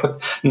sort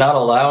of not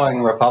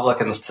allowing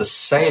Republicans to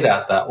say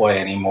that way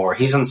anymore.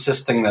 He's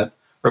insisting that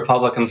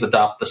Republicans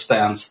adopt the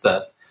stance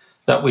that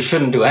we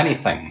shouldn't do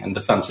anything in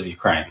defense of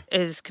Ukraine.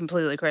 It is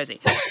completely crazy.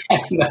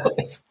 No,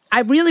 I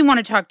really want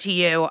to talk to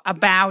you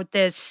about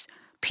this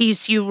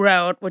piece you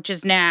wrote, which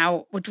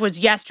was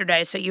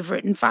yesterday. So you've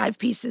written 5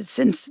 pieces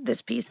since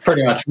this piece.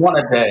 Pretty much one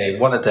a day.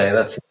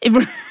 That's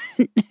it.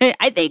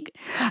 I think,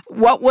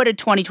 what would a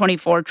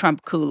 2024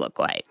 Trump coup look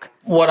like?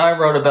 What I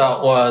wrote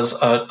about was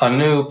a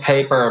new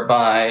paper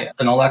by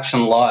an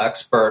election law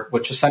expert,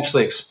 which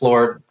essentially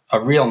explored a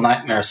real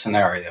nightmare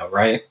scenario,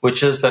 right?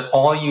 Which is that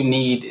all you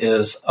need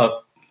is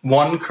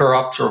one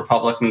corrupt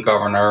Republican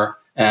governor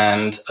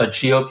and a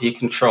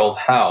GOP-controlled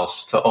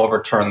House to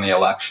overturn the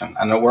election.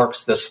 And it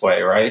works this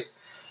way, right?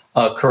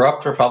 A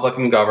corrupt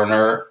Republican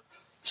governor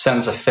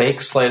sends a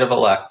fake slate of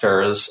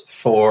electors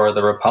for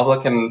the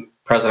Republican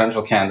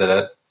presidential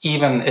candidate,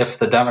 even if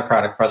the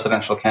Democratic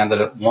presidential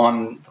candidate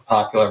won the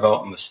popular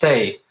vote in the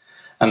state,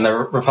 and the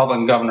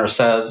Republican governor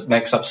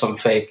makes up some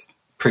fake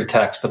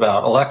pretext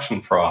about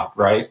election fraud,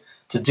 right,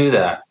 to do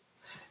that.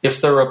 If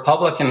the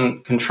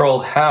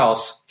Republican-controlled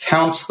House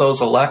counts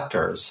those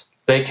electors,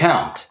 they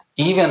count,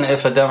 even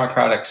if a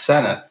Democratic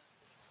Senate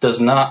does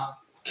not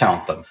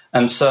count them.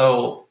 And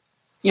so,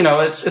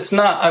 it's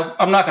not,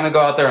 I'm not going to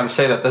go out there and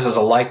say that this is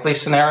a likely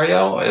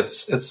scenario.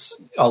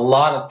 It's a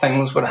lot of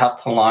things would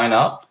have to line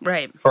up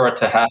for it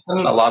to happen,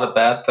 a lot of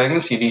bad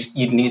things.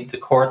 You'd need the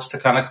courts to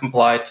kind of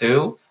comply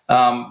too.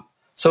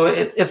 So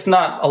it's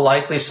not a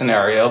likely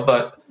scenario,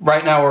 but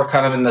right now we're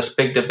kind of in this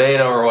big debate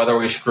over whether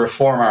we should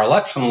reform our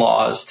election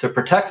laws to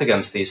protect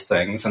against these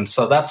things. And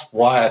so that's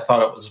why I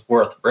thought it was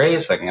worth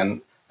raising.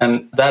 And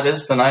And that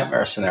is the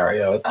nightmare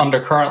scenario. Under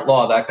current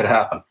law, that could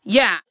happen.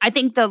 Yeah, I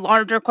think the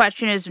larger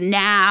question is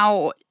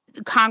now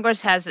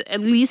Congress has at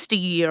least a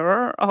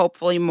year,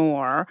 hopefully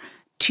more,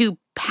 to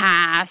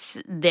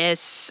pass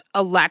this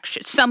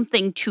election,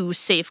 something to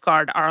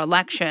safeguard our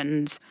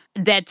elections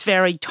that's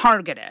very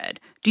targeted.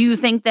 Do you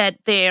think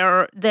that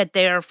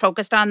they're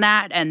focused on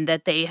that and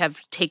that they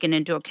have taken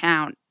into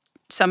account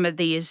some of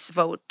these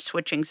vote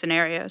switching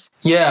scenarios?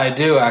 Yeah, I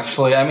do,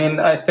 actually. I mean,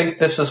 I think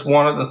this is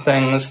one of the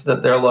things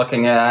that they're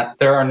looking at.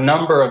 There are a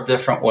number of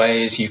different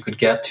ways you could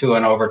get to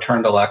an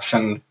overturned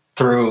election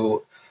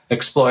through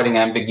exploiting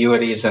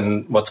ambiguities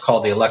in what's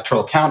called the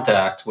Electoral Count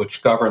Act,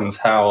 which governs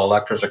how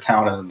electors are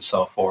counted and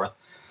so forth.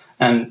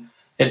 And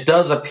it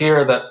does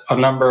appear that a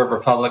number of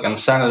Republican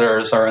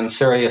senators are in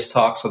serious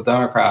talks with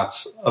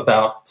Democrats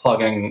about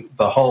plugging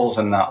the holes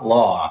in that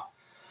law.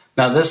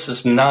 Now, this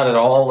is not at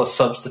all a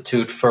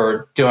substitute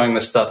for doing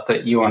the stuff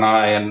that you and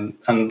I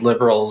and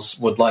liberals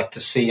would like to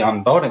see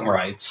on voting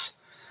rights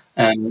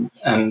and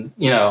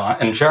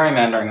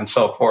gerrymandering and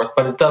so forth,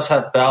 but it does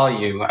have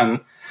value. And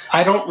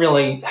I don't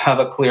really have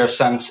a clear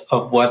sense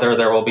of whether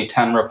there will be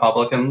 10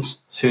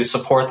 Republicans to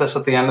support this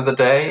at the end of the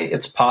day.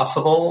 It's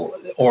possible,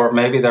 or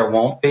maybe there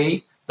won't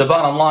be. The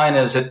bottom line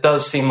is it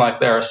does seem like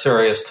there are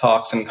serious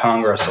talks in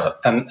Congress,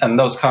 and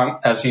those,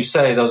 as you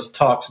say, those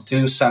talks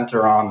do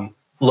center on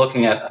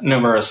looking at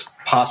numerous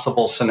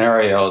possible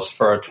scenarios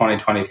for a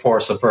 2024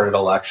 subverted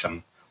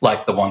election,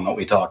 like the one that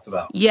we talked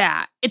about.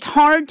 Yeah, it's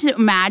hard to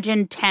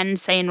imagine 10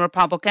 sane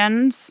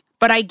Republicans,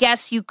 but I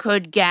guess you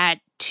could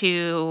get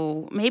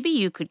to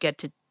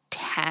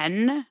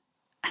 10.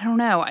 I don't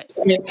know. I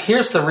mean,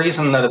 here's the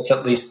reason that it's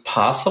at least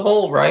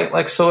possible, right?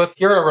 Like, so if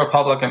you're a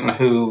Republican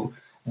who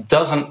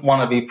doesn't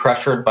want to be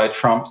pressured by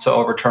Trump to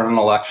overturn an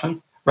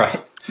election,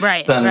 right?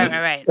 Right.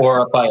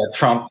 Or by a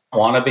Trump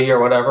wannabe or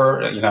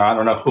whatever, I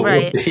don't know who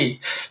it would be,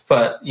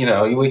 but,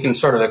 we can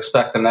sort of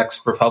expect the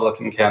next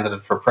Republican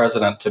candidate for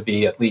president to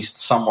be at least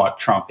somewhat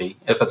Trumpy,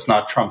 if it's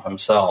not Trump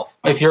himself.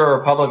 If you're a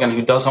Republican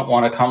who doesn't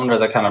want to come under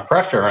the kind of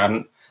pressure,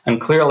 and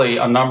clearly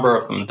a number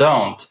of them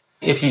don't,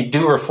 if you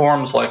do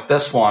reforms like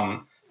this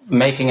one,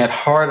 making it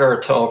harder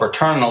to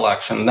overturn an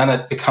election, then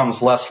it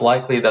becomes less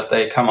likely that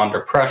they come under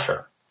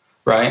pressure,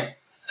 right?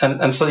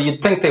 And so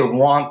you'd think they would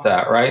want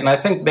that, right? And I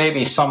think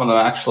maybe some of them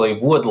actually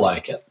would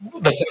like it.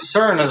 The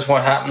concern is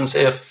what happens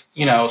if,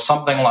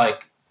 something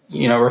like,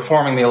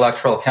 reforming the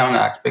Electoral Count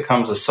Act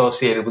becomes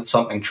associated with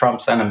something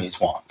Trump's enemies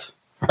want,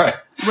 right?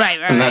 Right.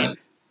 And then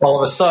all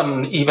of a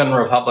sudden, even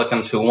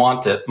Republicans who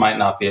want it might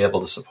not be able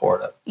to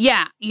support it.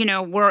 Yeah,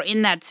 we're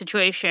in that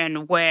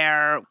situation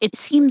where it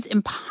seems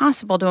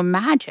impossible to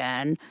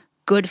imagine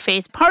good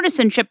faith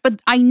partisanship, but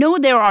I know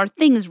there are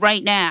things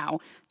right now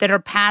that are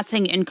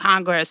passing in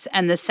Congress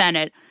and the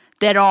Senate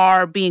that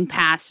are being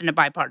passed in a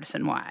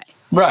bipartisan way.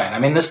 Right. I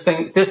mean, this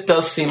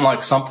does seem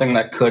like something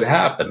that could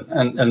happen.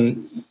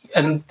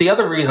 And the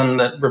other reason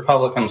that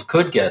Republicans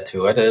could get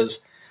to it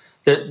is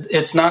that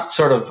it's not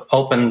sort of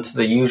open to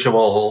the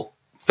usual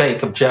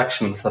fake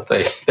objections that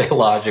they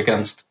lodge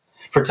against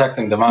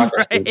protecting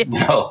democracy.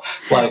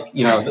 Right.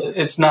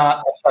 It's not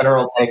a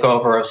federal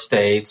takeover of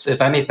states.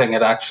 If anything,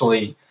 it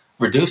actually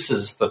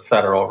reduces the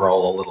federal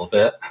role a little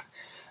bit.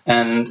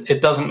 And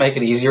it doesn't make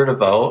it easier to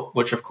vote,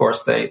 which of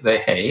course they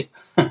hate,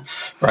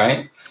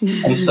 right?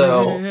 And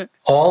so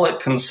all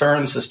it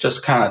concerns is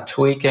just kind of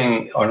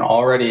tweaking an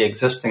already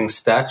existing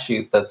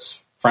statute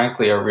that's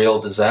frankly a real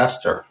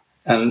disaster.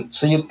 And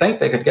so you'd think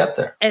they could get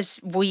there. As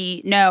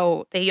we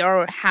know, they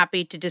are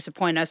happy to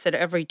disappoint us at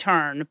every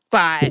turn,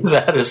 but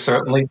that is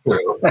certainly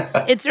true.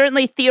 It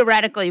certainly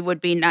theoretically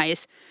would be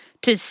nice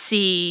to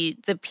see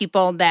the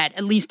people that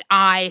at least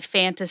I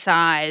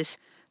fantasize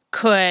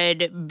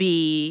could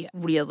be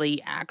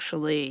really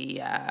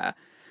actually,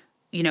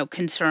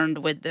 concerned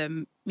with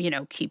them,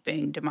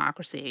 keeping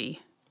democracy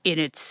in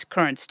its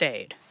current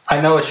state.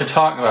 I know what you're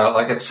talking about.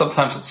 Like,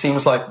 sometimes it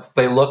seems like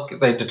they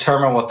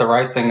determine what the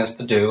right thing is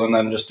to do and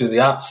then just do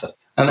the opposite.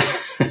 And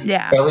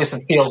yeah. At least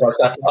it feels like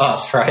that to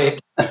us, right?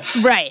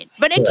 Right.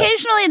 But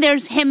occasionally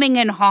there's hemming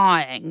and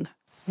hawing,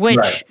 which,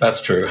 right,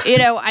 that's true.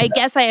 I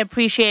guess I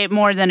appreciate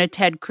more than a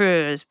Ted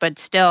Cruz, but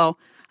still,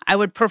 I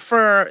would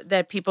prefer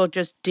that people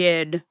just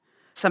did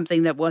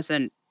something that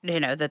wasn't,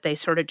 that they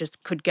sort of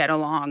just could get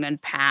along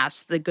and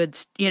pass the good,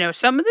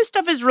 some of this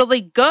stuff is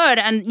really good.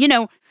 And,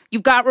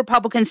 you've got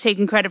Republicans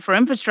taking credit for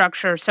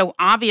infrastructure. So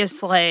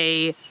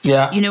obviously,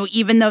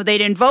 even though they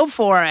didn't vote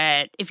for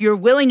it, if you're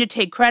willing to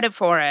take credit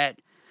for it,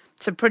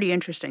 it's a pretty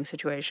interesting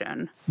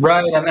situation.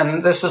 Right.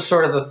 And this is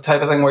sort of the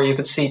type of thing where you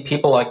could see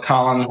people like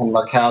Collins and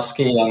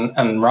Murkowski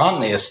and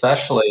Romney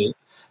especially,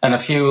 and a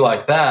few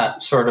like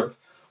that sort of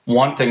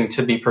wanting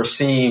to be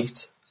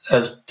perceived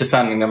as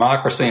defending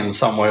democracy in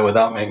some way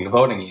without making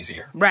voting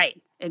easier. Right,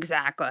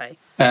 exactly.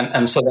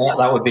 And so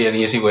that would be an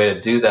easy way to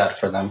do that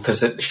for them,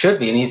 because it should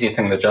be an easy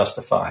thing to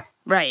justify.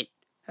 Right.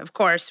 Of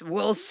course,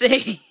 we'll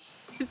see.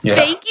 Yeah.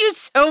 Thank you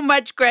so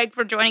much, Greg,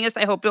 for joining us.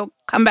 I hope you'll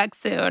come back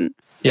soon.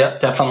 Yeah,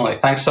 definitely.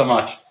 Thanks so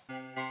much.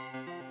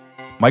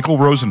 Michael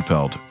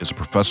Rosenfeld is a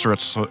professor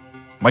at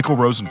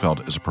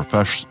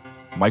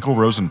Michael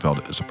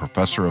Rosenfeld is a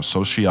professor of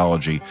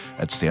sociology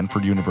at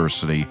Stanford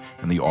University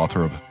and the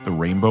author of The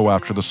Rainbow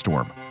After the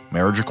Storm,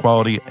 Marriage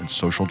Equality and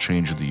Social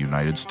Change in the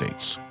United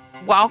States.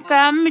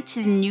 Welcome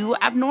to the New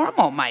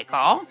Abnormal,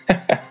 Michael.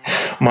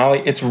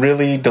 Molly, it's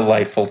really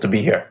delightful to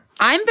be here.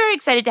 I'm very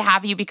excited to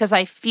have you because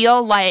I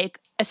feel like,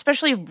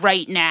 especially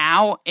right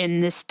now in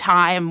this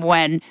time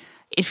when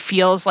it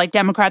feels like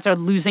Democrats are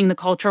losing the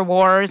culture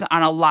wars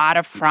on a lot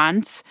of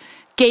fronts,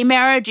 gay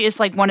marriage is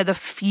like one of the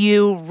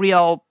few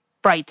real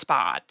bright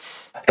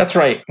spots. That's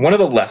right. One of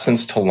the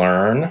lessons to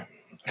learn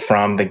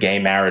from the gay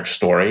marriage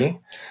story,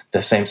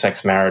 the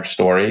same-sex marriage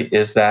story,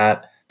 is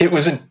that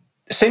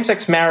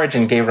same-sex marriage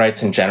and gay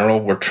rights in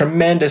general were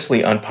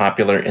tremendously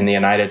unpopular in the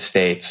United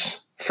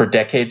States for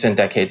decades and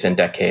decades and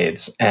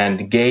decades.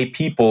 And gay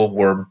people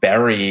were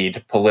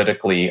buried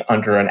politically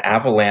under an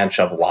avalanche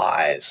of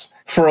lies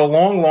for a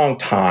long, long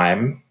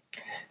time.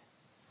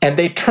 And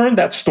they turned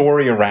that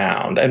story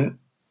around. And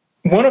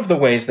one of the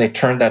ways they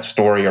turned that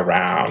story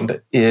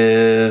around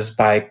is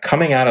by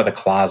coming out of the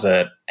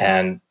closet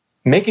and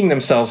making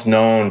themselves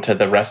known to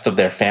the rest of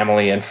their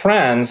family and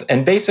friends,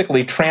 and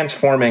basically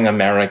transforming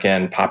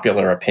American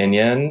popular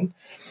opinion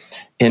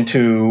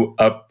into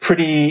a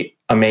pretty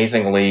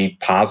amazingly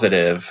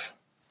positive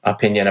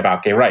opinion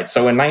about gay rights.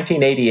 So in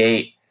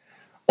 1988,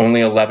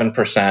 only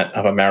 11%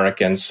 of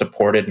Americans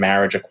supported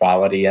marriage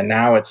equality, and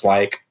now it's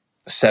like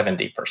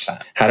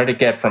 70%. How did it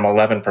get from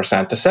 11%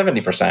 to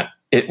 70%?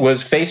 It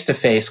was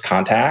face-to-face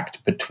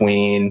contact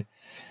between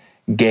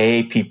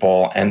gay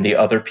people and the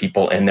other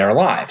people in their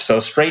lives. So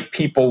straight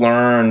people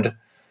learned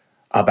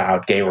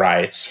about gay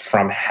rights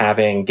from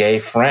having gay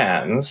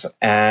friends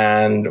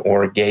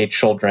or gay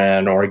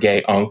children or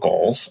gay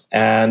uncles.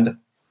 And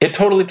it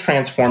totally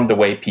transformed the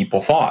way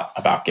people thought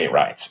about gay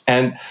rights.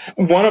 And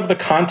one of the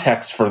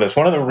contexts for this,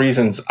 one of the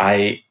reasons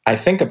I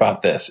think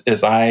about this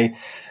is I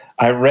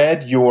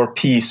read your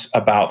piece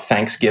about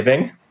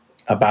Thanksgiving,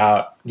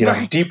 about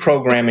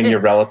deprogramming your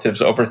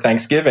relatives over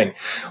Thanksgiving,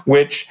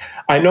 which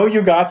I know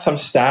you got some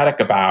static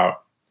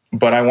about,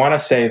 but I want to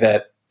say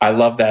that I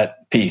love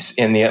that piece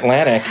in the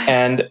Atlantic,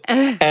 and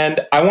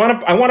I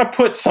want to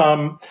put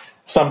some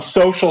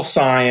social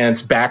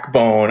science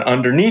backbone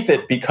underneath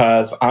it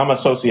because I'm a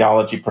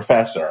sociology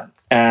professor.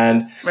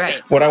 And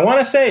what I want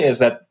to say is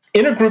that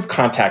intergroup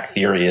contact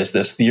theory is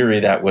this theory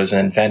that was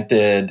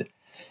invented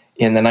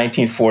in the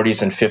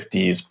 1940s and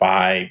 50s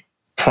by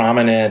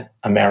prominent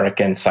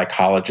American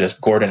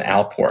psychologist Gordon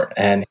Allport.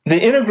 And the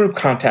intergroup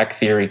contact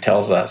theory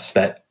tells us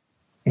that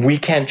we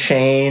can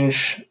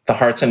change the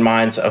hearts and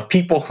minds of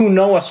people who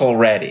know us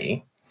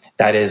already,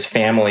 that is,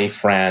 family,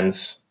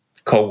 friends,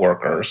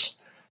 coworkers.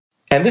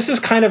 And this is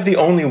kind of the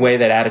only way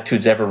that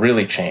attitudes ever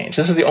really change.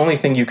 This is the only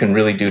thing you can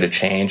really do to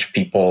change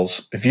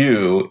people's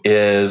view,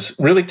 is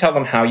really tell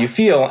them how you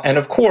feel. And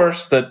of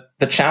course, the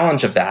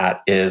challenge of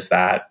that is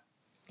that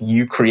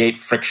you create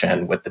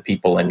friction with the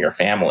people in your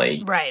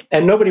family. Right.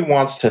 And nobody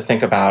wants to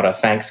think about a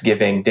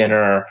Thanksgiving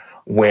dinner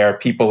where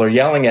people are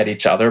yelling at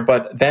each other.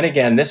 But then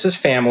again, this is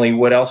family.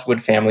 What else would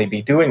family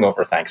be doing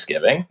over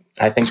Thanksgiving?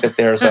 I think that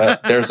there's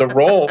a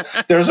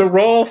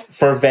role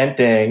for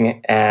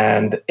venting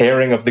and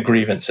airing of the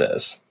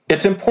grievances.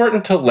 It's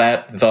important to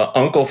let the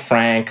Uncle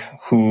Frank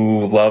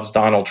who loves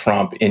Donald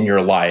Trump in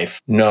your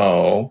life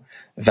know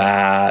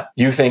that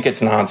you think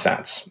it's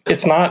nonsense.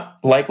 It's not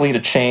likely to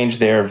change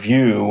their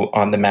view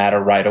on the matter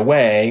right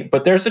away,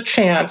 but there's a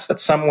chance that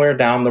somewhere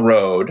down the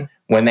road,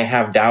 when they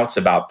have doubts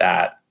about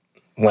that,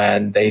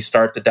 when they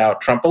start to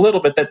doubt Trump a little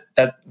bit,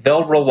 that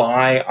they'll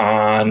rely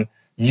on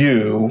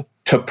you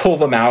to pull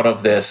them out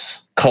of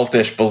this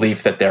cultish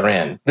belief that they're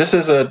in. This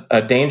is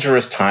a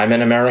dangerous time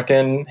in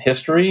American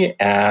history,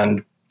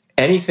 and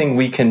anything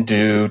we can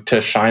do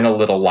to shine a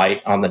little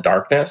light on the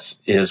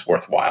darkness is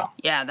worthwhile.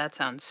 Yeah,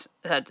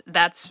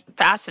 that's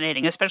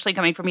fascinating, especially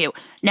coming from you.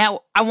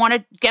 Now, I want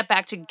to get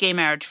back to gay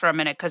marriage for a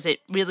minute because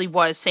it really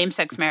was,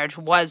 same-sex marriage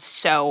was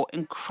so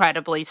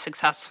incredibly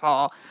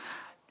successful.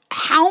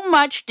 How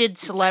much did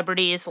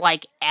celebrities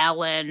like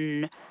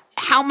Ellen,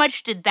 how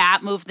much did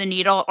that move the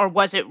needle, or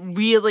was it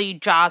really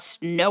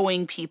just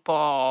knowing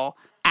people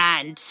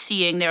and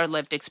seeing their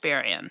lived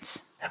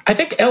experience? I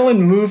think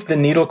Ellen moved the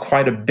needle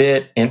quite a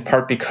bit, in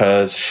part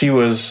because she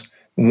was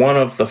one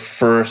of the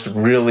first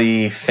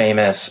really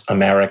famous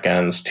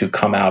Americans to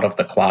come out of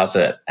the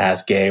closet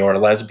as gay or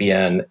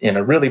lesbian in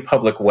a really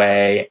public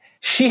way.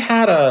 She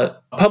had a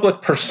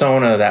public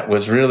persona that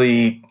was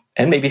really,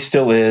 and maybe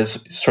still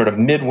is, sort of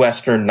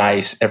Midwestern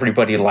nice.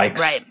 Everybody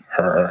likes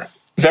her.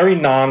 Very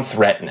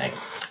non-threatening.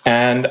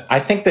 And I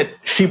think that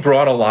she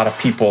brought a lot of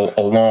people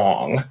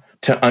along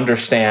to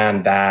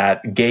understand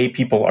that gay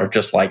people are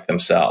just like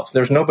themselves.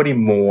 There's nobody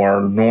more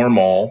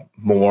normal,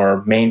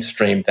 more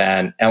mainstream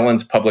than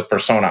Ellen's public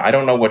persona. I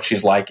don't know what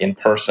she's like in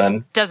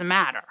person. Doesn't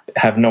matter.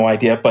 Have no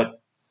idea,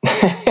 but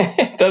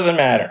it doesn't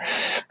matter.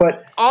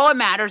 But all it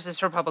matters is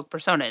her public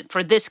persona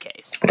for this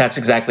case. That's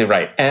exactly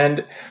right.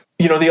 And,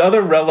 the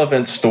other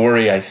relevant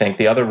story, I think,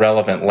 the other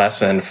relevant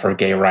lesson for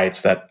gay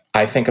rights that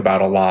I think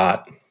about a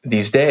lot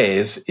these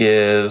days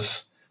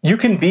is you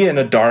can be in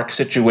a dark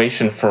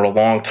situation for a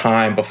long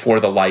time before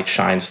the light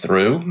shines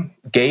through.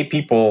 Gay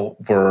people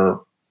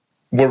were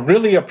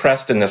really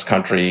oppressed in this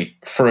country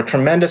for a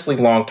tremendously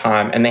long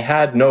time, and they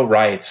had no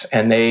rights,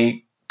 and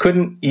they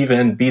couldn't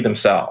even be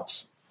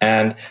themselves.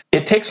 And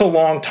it takes a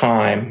long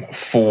time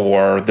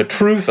for the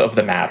truth of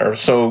the matter.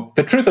 So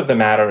the truth of the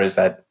matter is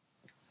that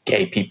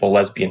gay people,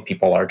 lesbian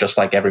people are just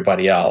like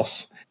everybody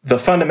else. The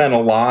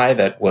fundamental lie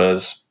that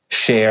was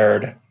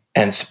shared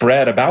and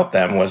spread about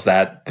them was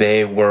that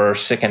they were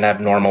sick and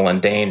abnormal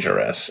and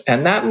dangerous.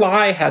 And that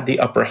lie had the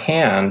upper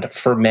hand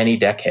for many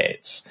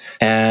decades.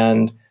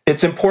 And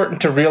it's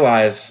important to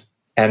realize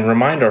and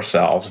remind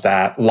ourselves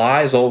that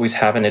lies always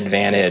have an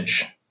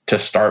advantage to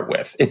start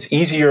with. It's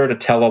easier to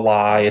tell a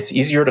lie. It's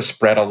easier to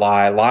spread a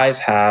lie. Lies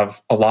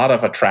have a lot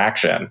of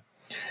attraction.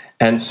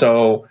 And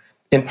so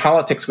in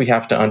politics, we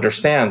have to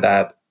understand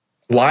that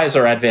lies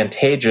are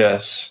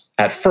advantageous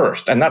at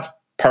first. And that's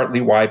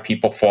partly why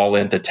people fall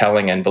into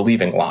telling and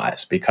believing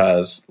lies,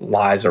 because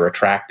lies are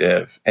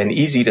attractive and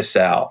easy to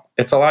sell.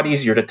 It's a lot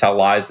easier to tell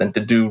lies than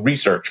to do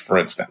research, for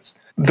instance.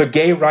 The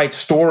gay rights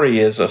story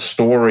is a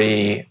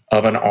story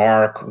of an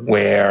arc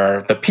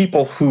where the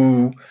people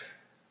who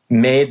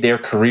made their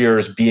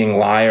careers being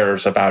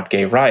liars about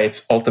gay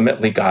rights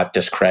ultimately got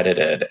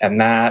discredited.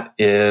 And that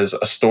is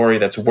a story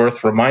that's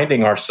worth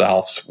reminding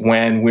ourselves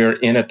when we're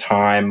in a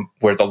time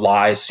where the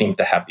lies seem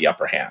to have the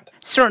upper hand.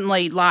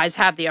 Certainly, lies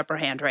have the upper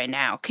hand right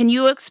now. Can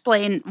you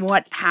explain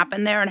what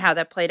happened there and how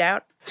that played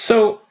out?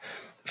 So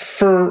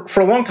for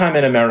a long time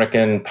in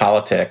American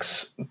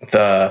politics,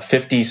 the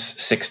 50s,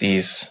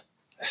 60s,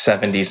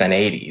 70s, and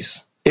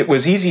 80s, it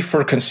was easy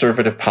for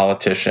conservative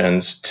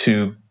politicians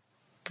to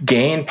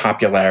gain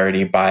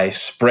popularity by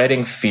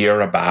spreading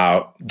fear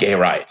about gay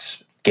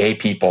rights, gay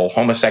people,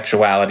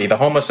 homosexuality, the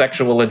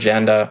homosexual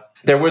agenda.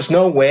 There was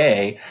no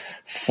way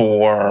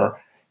for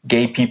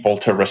gay people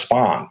to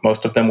respond.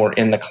 Most of them were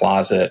in the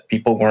closet.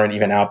 People weren't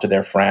even out to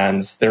their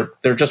friends.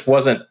 There just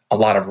wasn't a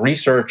lot of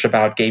research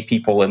about gay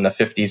people in the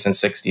 50s and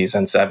 60s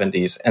and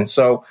 70s. And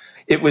so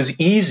it was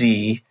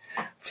easy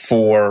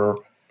for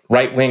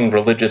right-wing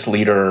religious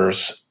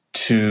leaders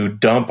to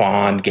dump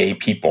on gay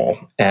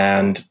people,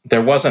 and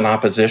there was an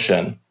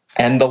opposition.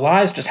 And the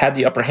lies just had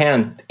the upper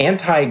hand.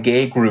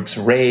 Anti-gay groups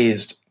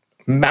raised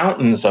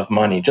mountains of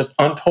money, just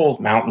untold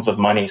mountains of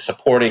money,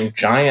 supporting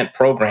giant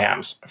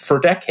programs for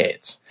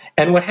decades.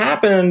 And what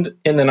happened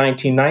in the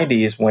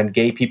 1990s when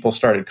gay people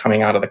started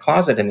coming out of the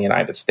closet in the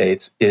United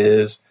States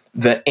is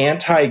the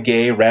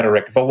anti-gay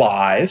rhetoric, the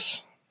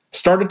lies,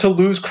 started to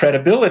lose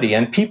credibility,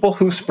 and people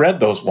who spread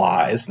those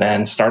lies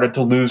then started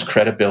to lose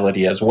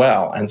credibility as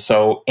well. And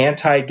so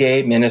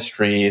anti-gay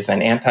ministries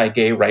and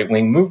anti-gay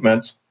right-wing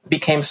movements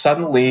became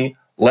suddenly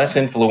less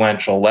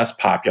influential, less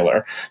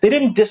popular. They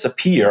didn't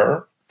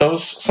disappear.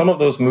 Some of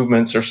those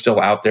movements are still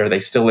out there.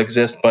 They still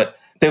exist, but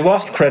they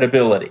lost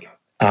credibility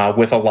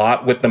with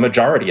the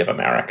majority of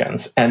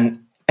Americans.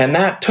 And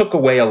that took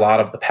away a lot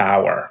of the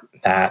power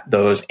that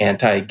those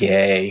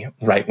anti-gay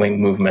right-wing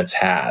movements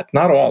had.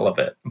 Not all of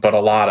it, but a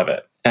lot of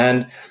it.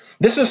 And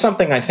this is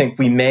something I think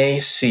we may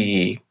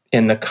see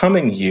in the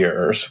coming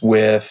years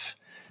with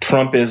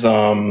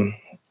Trumpism,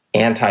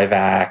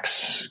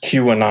 anti-vax,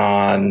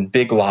 QAnon,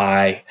 big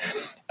lie.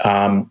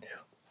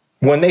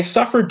 When they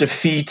suffer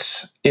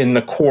defeats in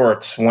the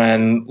courts,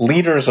 when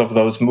leaders of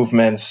those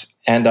movements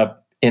end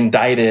up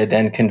indicted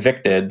and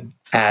convicted,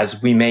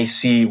 as we may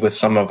see with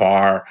some of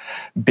our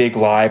big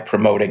lie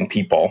promoting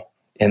people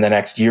in the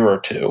next year or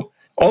two,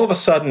 all of a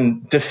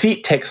sudden,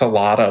 defeat takes a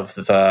lot of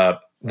the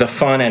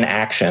fun and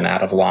action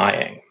out of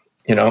lying.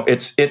 You know,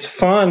 it's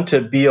fun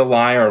to be a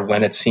liar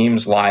when it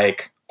seems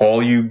like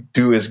all you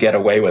do is get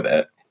away with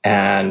it.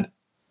 And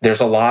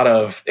there's a lot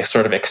of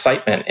sort of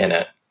excitement in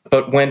it.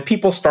 But when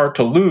people start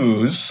to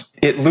lose,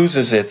 it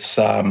loses its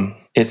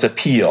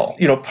appeal.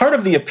 You know, part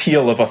of the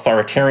appeal of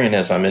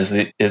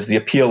authoritarianism is the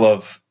appeal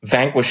of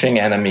vanquishing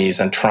enemies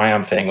and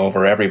triumphing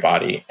over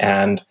everybody.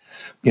 And,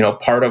 you know,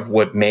 part of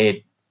what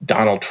made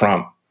Donald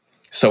Trump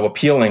so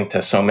appealing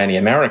to so many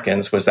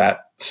Americans was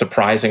that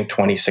surprising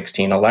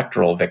 2016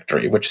 electoral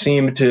victory, which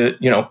seemed to,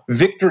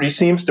 victory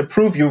seems to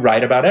prove you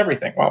right about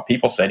everything. Well,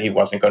 people said he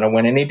wasn't going to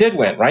win and he did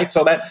win, right?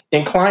 So that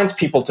inclines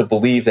people to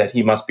believe that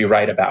he must be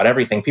right about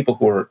everything, people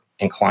who are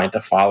inclined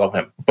to follow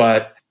him.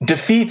 But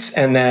defeats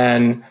and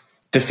then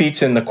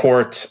defeats in the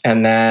courts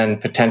and then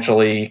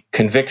potentially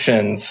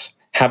convictions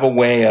have a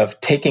way of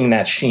taking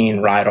that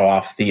sheen right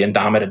off the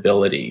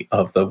indomitability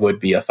of the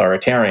would-be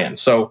authoritarian.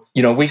 So,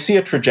 we see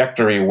a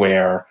trajectory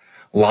where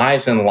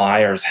lies and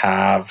liars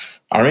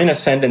are in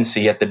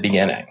ascendancy at the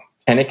beginning.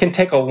 And it can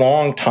take a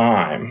long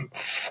time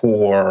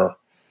for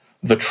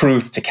the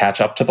truth to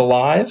catch up to the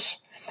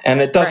lies.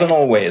 And it doesn't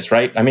always,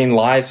 right? I mean,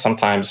 lies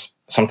sometimes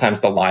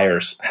the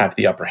liars have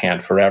the upper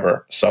hand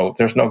forever. So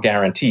there's no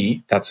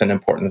guarantee. That's an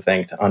important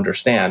thing to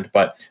understand.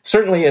 But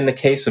certainly in the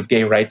case of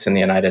gay rights in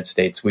the United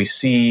States, we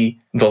see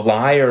the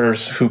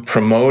liars who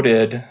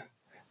promoted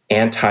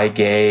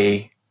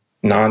anti-gay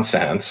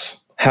nonsense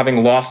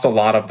having lost a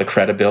lot of the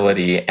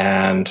credibility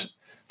and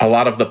a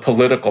lot of the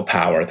political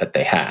power that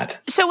they had.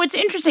 So it's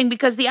interesting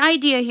because the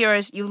idea here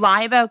is you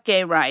lie about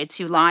gay rights,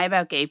 you lie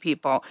about gay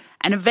people,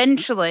 and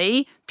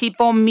eventually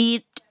people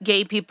meet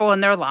gay people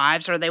in their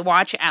lives, or they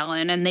watch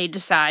Ellen and they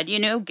decide,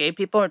 gay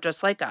people are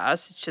just like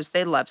us. It's just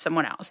they love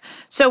someone else.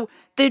 So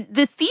the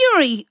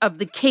theory of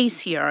the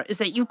case here is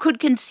that you could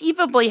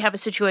conceivably have a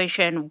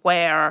situation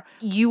where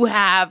you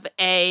have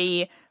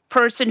a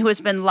person who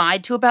has been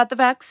lied to about the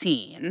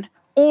vaccine,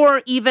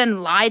 or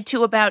even lied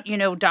to about,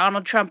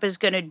 Donald Trump is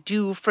going to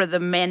do for the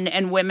men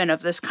and women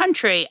of this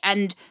country.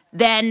 And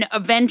then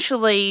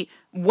eventually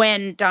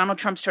when Donald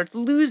Trump starts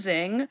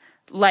losing,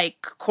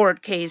 like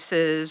court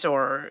cases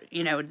or,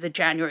 the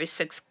January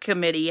 6th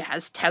committee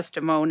has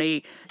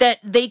testimony, that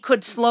they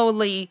could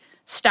slowly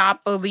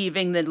stop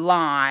believing the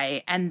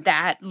lie, and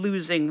that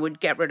losing would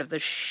get rid of the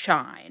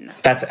shine.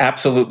 That's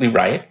absolutely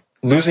right.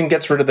 Losing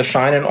gets rid of the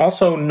shine, and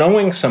also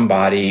knowing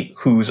somebody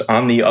who's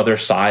on the other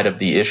side of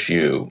the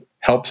issue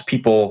helps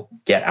people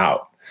get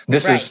out.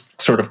 This is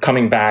sort of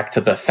coming back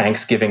to the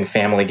Thanksgiving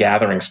family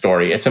gathering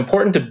story. It's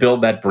important to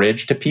build that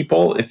bridge to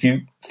people. If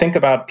you think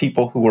about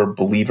people who are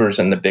believers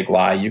in the big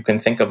lie, you can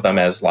think of them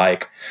as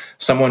like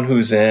someone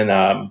who's in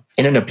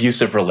an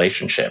abusive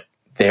relationship.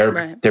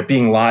 They're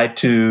being lied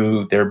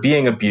to, they're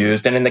being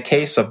abused. And in the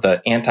case of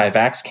the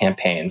anti-vax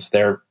campaigns,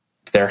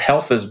 their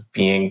health is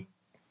being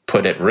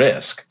put at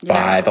risk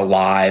by the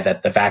lie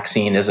that the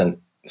vaccine isn't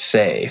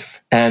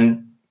safe.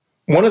 And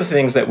one of the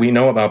things that we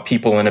know about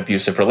people in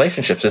abusive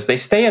relationships is they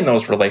stay in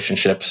those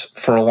relationships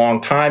for a long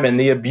time, and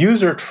the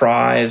abuser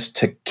tries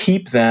to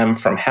keep them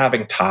from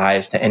having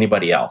ties to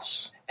anybody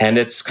else. And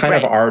it's kind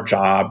of our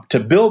job to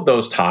build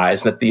those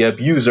ties that the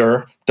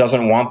abuser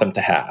doesn't want them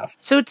to have.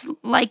 So it's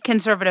like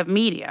conservative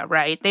media,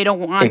 right? They don't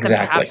want them to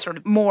have sort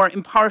of more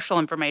impartial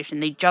information.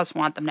 They just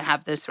want them to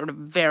have this sort of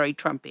very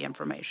Trumpy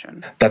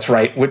information. That's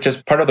right, which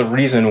is part of the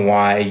reason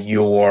why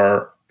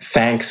your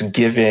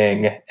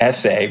Thanksgiving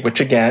essay, which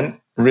again,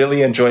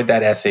 really enjoyed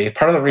that essay.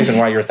 Part of the reason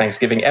why your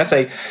Thanksgiving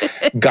essay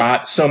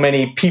got so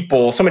many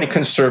people, so many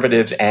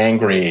conservatives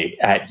angry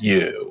at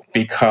you,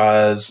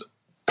 because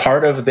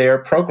part of their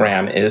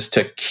program is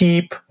to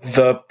keep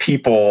the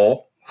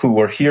people who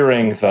are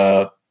hearing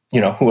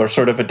who are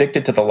sort of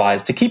addicted to the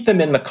lies, to keep them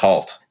in the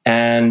cult.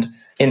 And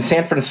in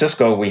San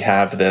Francisco, we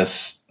have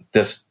this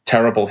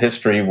terrible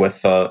history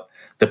with the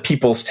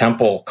People's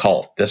Temple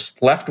cult,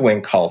 this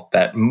left-wing cult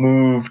that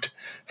moved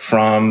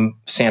from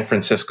San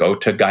Francisco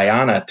to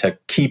Guyana to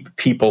keep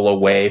people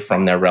away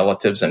from their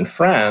relatives and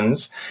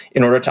friends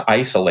in order to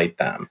isolate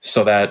them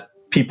so that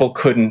people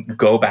couldn't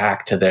go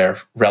back to their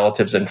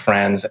relatives and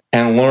friends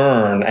and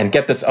learn and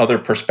get this other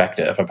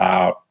perspective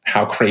about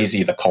how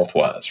crazy the cult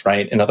was,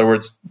 right? In other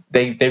words,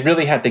 they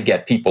really had to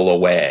get people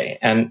away.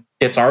 And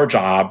it's our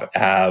job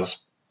as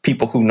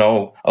people who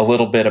know a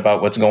little bit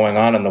about what's going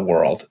on in the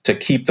world to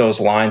keep those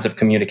lines of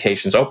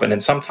communications open.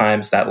 And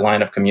sometimes that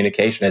line of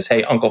communication is,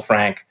 hey, Uncle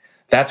Frank,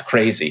 that's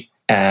crazy.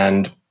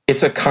 And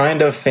it's a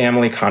kind of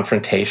family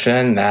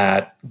confrontation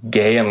that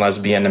gay and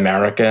lesbian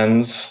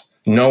Americans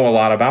know a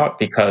lot about,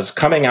 because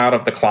coming out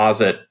of the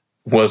closet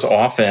was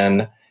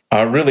often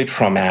a really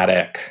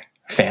traumatic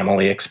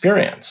family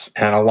experience.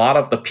 And a lot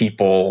of the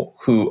people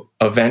who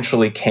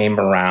eventually came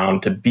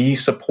around to be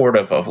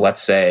supportive of,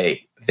 let's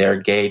say, their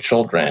gay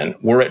children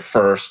were at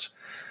first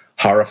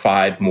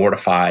horrified,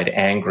 mortified,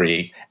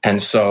 angry.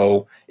 And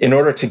so in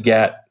order to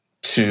get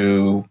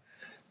to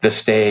the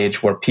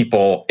stage where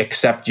people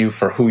accept you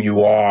for who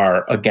you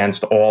are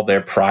against all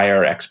their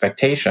prior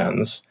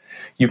expectations,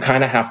 you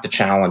kind of have to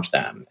challenge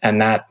them. And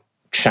that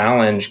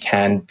challenge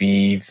can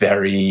be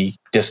very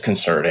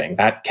disconcerting.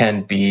 That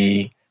can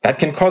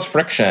cause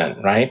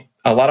friction, right?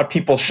 A lot of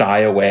people shy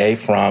away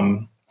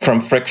from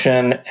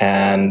friction,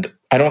 and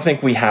I don't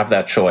think we have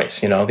that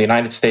choice. The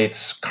United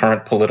States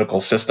current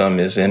political system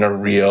is in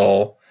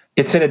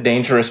it's in a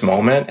dangerous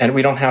moment, and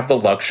we don't have the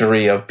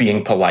luxury of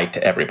being polite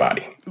to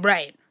everybody.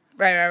 Right.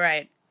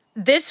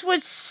 This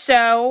was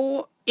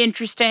so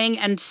interesting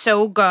and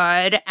so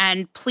good.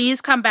 And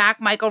please come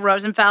back, Michael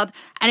Rosenfeld.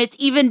 And it's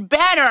even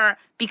better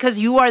because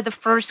you are the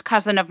first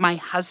cousin of my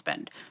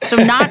husband. So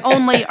not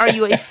only are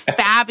you a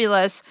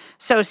fabulous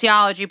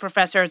sociology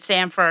professor at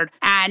Stanford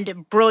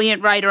and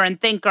brilliant writer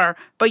and thinker,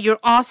 but you're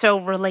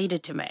also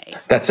related to me.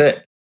 That's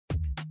it.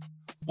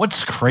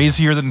 What's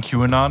crazier than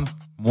QAnon?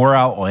 More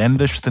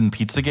outlandish than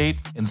Pizzagate?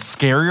 And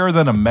scarier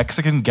than a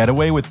Mexican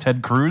getaway with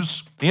Ted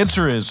Cruz? The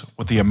answer is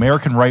what the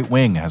American right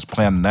wing has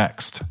planned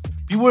next.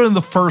 Be one of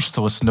the first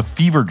to listen to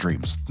Fever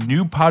Dreams, the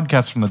new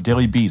podcast from the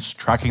Daily Beast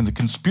tracking the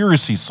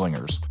conspiracy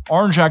slingers,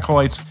 orange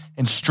acolytes,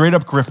 and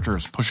straight-up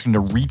grifters pushing to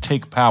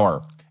retake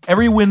power.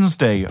 Every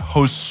Wednesday,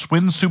 hosts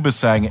Swin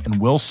Subasang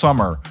and Will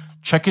Sommer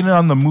check in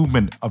on the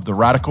movement of the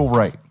radical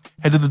right.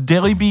 Head to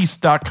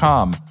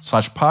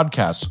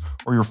thedailybeast.com/podcasts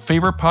or your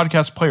favorite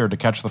podcast player to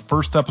catch the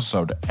first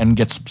episode and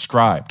get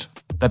subscribed.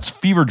 That's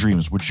Fever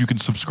Dreams, which you can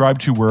subscribe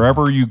to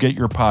wherever you get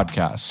your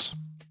podcasts.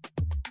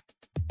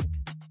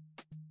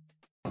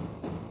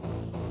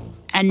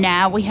 And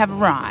now we have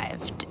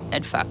arrived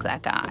at Fuck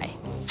That Guy.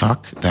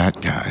 Fuck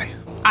that guy.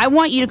 I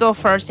want you to go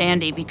first,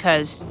 Andy,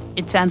 because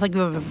It sounds like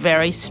you have a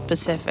very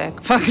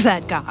specific fuck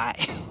that guy.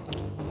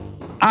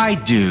 I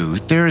do.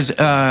 There's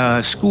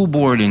a school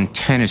board in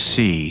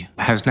Tennessee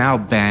has now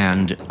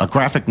banned a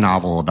graphic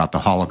novel about the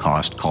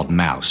Holocaust called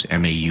Maus,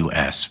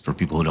 M-A-U-S, for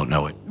people who don't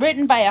know it.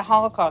 Written by a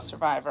Holocaust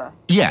survivor.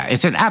 Yeah,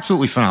 it's an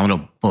absolutely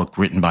phenomenal book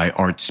written by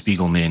Art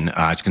Spiegelman.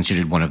 It's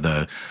considered one of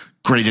the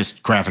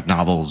greatest graphic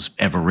novels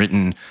ever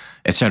written,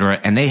 etc.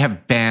 And they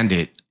have banned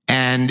it.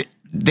 And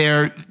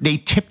they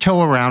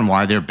tiptoe around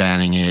why they're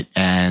banning it.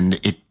 And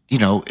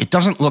it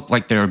doesn't look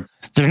like they're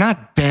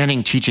not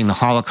banning teaching the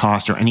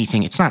Holocaust or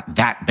anything. It's not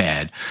that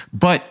bad.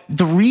 But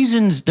the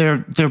reasons they're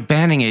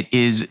banning it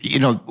is,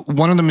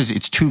 one of them is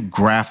it's too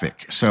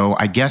graphic. So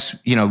I guess,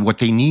 what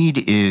they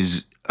need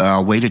is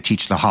a way to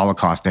teach the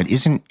Holocaust that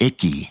isn't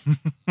icky,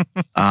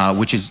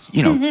 which is,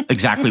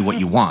 exactly what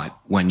you want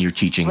when you're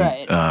teaching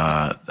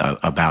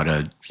about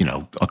a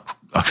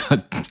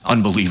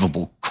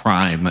unbelievable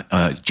crime,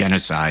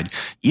 genocide.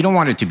 You don't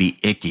want it to be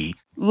icky.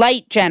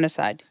 Light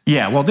genocide.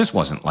 Yeah, well, this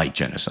wasn't light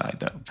genocide,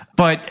 though.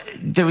 But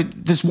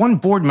this one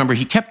board member,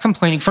 he kept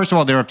complaining. First of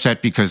all, they're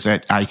upset because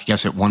I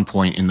guess at one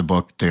point in the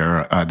book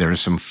there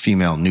is some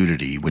female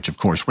nudity, which, of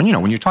course, when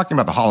you're talking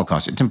about the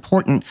Holocaust, it's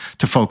important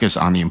to focus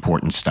on the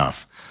important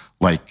stuff,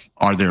 like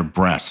are there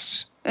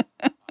breasts?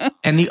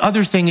 And the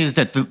other thing is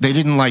that they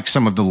didn't like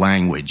some of the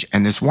language.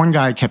 And this one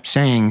guy kept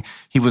saying,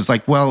 he was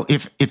like, well,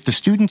 if the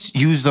students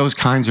use those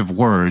kinds of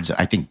words,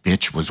 I think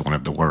bitch was one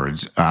of the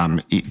words.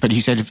 But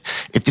he said,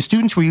 if the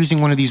students were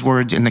using one of these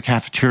words in the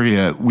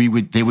cafeteria,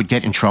 they would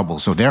get in trouble.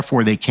 So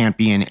therefore they can't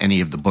be in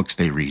any of the books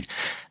they read.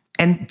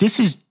 And this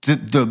is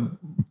the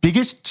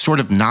biggest sort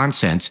of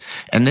nonsense.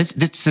 And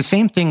it's the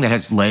same thing that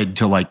has led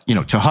to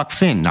to Huck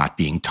Finn not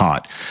being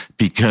taught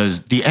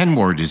because the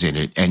N-word is in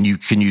it. And you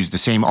can use the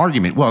same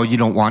argument. Well, you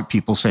don't want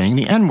people saying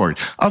the N-word.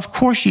 Of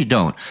course you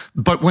don't.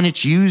 But when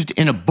it's used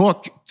in a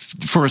book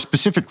for a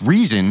specific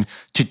reason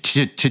to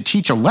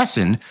teach a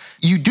lesson,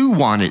 you do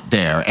want it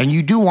there. And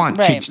you do want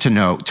kids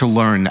to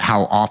learn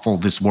how awful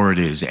this word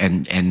is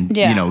and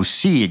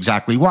see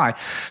exactly why.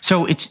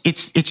 So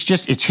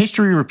it's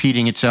history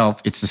repeating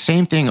itself. It's the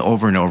same thing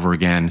over and over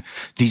again.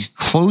 These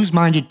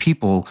closed-minded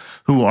people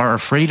who are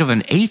afraid of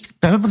an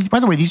by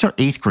the way, these are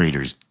 8th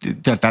graders.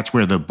 That's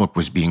where the book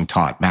was being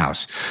taught,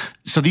 Maus.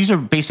 So these are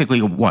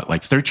basically what,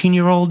 like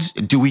 13-year-olds?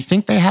 Do we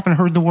think they haven't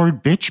heard the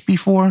word bitch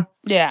before?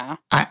 Yeah.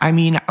 I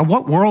mean,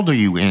 what world are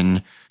you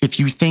in if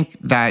you think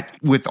that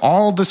with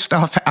all the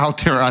stuff out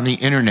there on the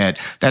internet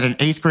that an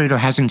 8th grader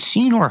hasn't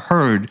seen or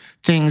heard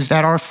things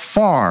that are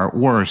far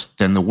worse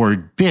than the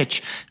word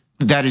bitch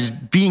that is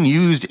being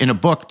used in a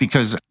book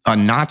because a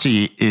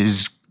Nazi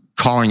is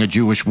calling a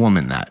Jewish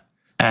woman that?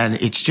 And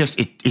it's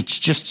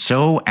just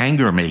so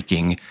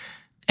anger-making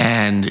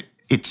and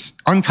it's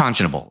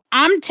unconscionable.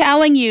 I'm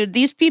telling you,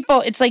 these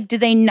people, it's like, do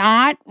they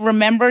not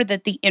remember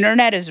that the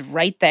internet is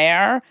right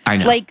there? I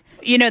know. Like,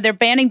 they're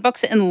banning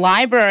books in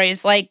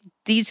libraries. Like,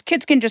 these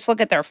kids can just look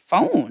at their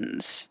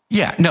phones.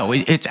 Yeah, no,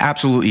 it's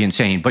absolutely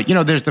insane. But,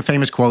 there's the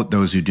famous quote,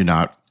 those who do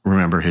not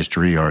remember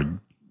history are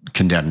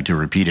condemned to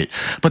repeat it.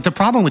 But the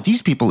problem with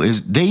these people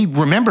is they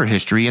remember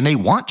history and they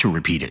want to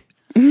repeat it.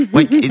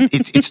 Like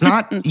it's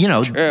not,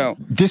 True.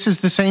 This is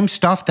the same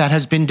stuff that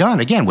has been done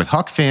again with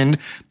Huck Finn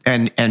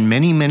and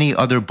many, many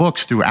other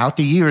books throughout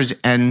the years.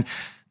 And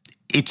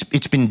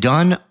it's been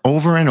done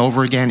over and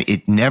over again.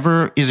 It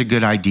never is a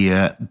good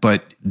idea,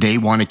 but they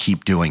want to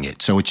keep doing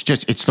it. So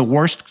it's the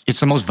worst. It's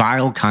the most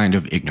vile kind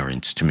of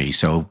ignorance to me.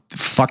 So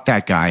fuck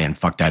that guy and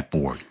fuck that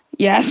board.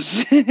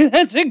 Yes,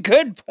 that's a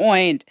good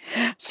point.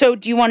 So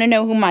do you want to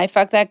know who my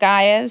fuck that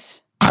guy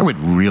is? I would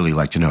really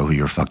like to know who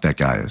your fuck that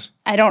guy is.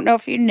 I don't know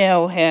if you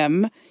know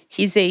him.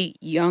 He's a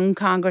young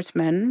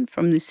congressman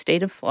from the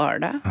state of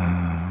Florida.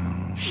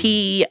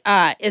 He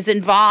is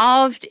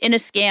involved in a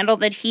scandal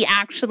that he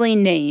actually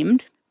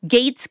named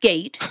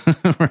Gatesgate.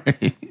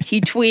 Right. He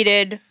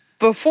tweeted,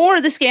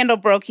 before the scandal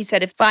broke, he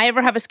said, if I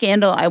ever have a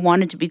scandal, I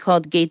want it to be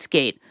called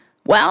Gatesgate.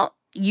 Well,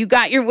 you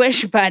got your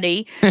wish,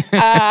 buddy.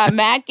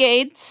 Matt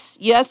Gaetz,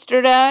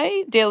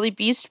 yesterday, Daily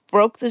Beast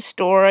broke the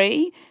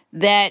story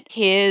that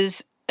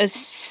his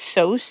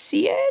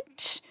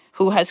associate,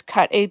 who has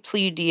cut a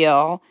plea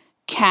deal,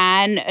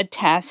 can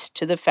attest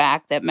to the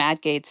fact that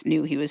Matt Gaetz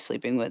knew he was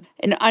sleeping with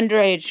an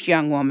underage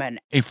young woman.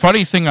 A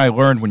funny thing I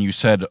learned when you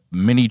said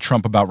mini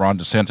Trump about Ron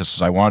DeSantis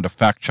is I wanted to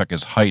fact check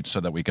his height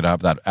so that we could have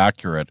that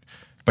accurate.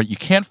 But you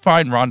can't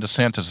find Ron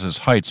DeSantis'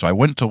 height, so I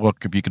went to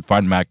look if you could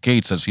find Matt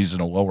Gaetz as he's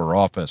in a lower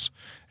office.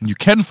 And you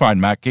can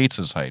find Matt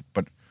Gaetz' height,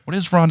 but what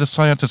is Ron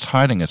DeSantis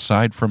hiding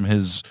aside from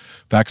his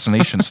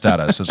vaccination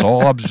status is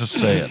all I'm just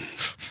saying.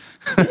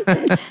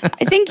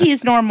 I think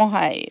he's normal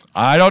height.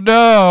 I don't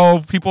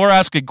know. People are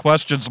asking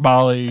questions,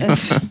 Molly.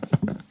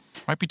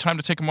 Might be time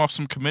to take him off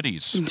some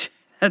committees.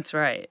 That's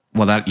right.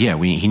 Well,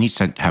 he needs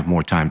to have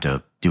more time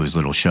to do his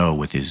little show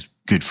with his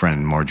good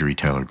friend Marjorie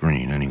Taylor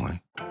Greene anyway.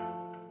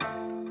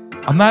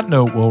 On that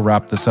note, we'll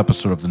wrap this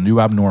episode of The New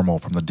Abnormal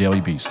from The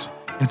Daily Beast.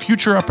 In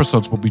future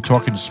episodes, we'll be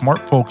talking to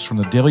smart folks from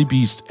The Daily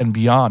Beast and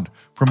beyond,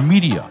 from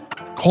media,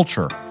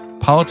 culture,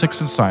 politics,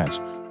 and science,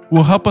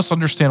 will help us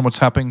understand what's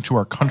happening to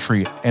our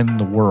country and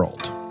the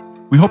world.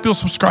 We hope you'll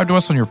subscribe to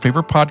us on your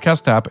favorite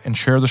podcast app and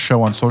share the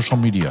show on social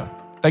media.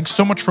 Thanks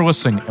so much for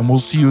listening, and we'll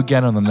see you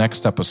again on the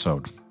next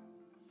episode.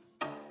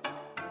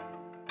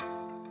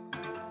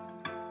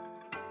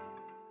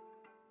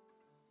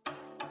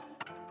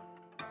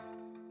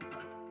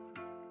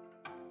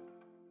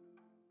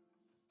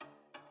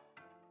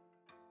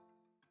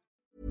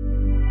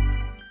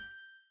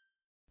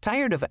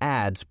 Tired of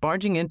ads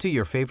barging into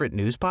your favorite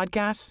news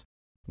podcasts?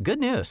 Good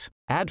news.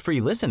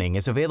 Ad-free listening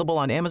is available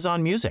on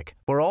Amazon Music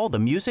for all the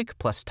music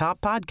plus top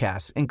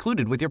podcasts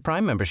included with your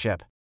Prime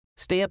membership.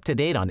 Stay up to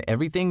date on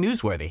everything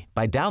newsworthy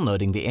by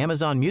downloading the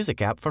Amazon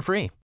Music app for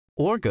free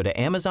or go to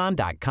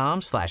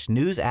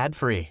amazon.com/news ad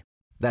free.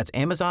 That's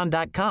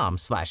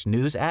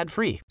amazon.com/news ad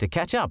free to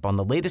catch up on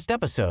the latest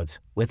episodes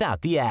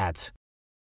without the ads.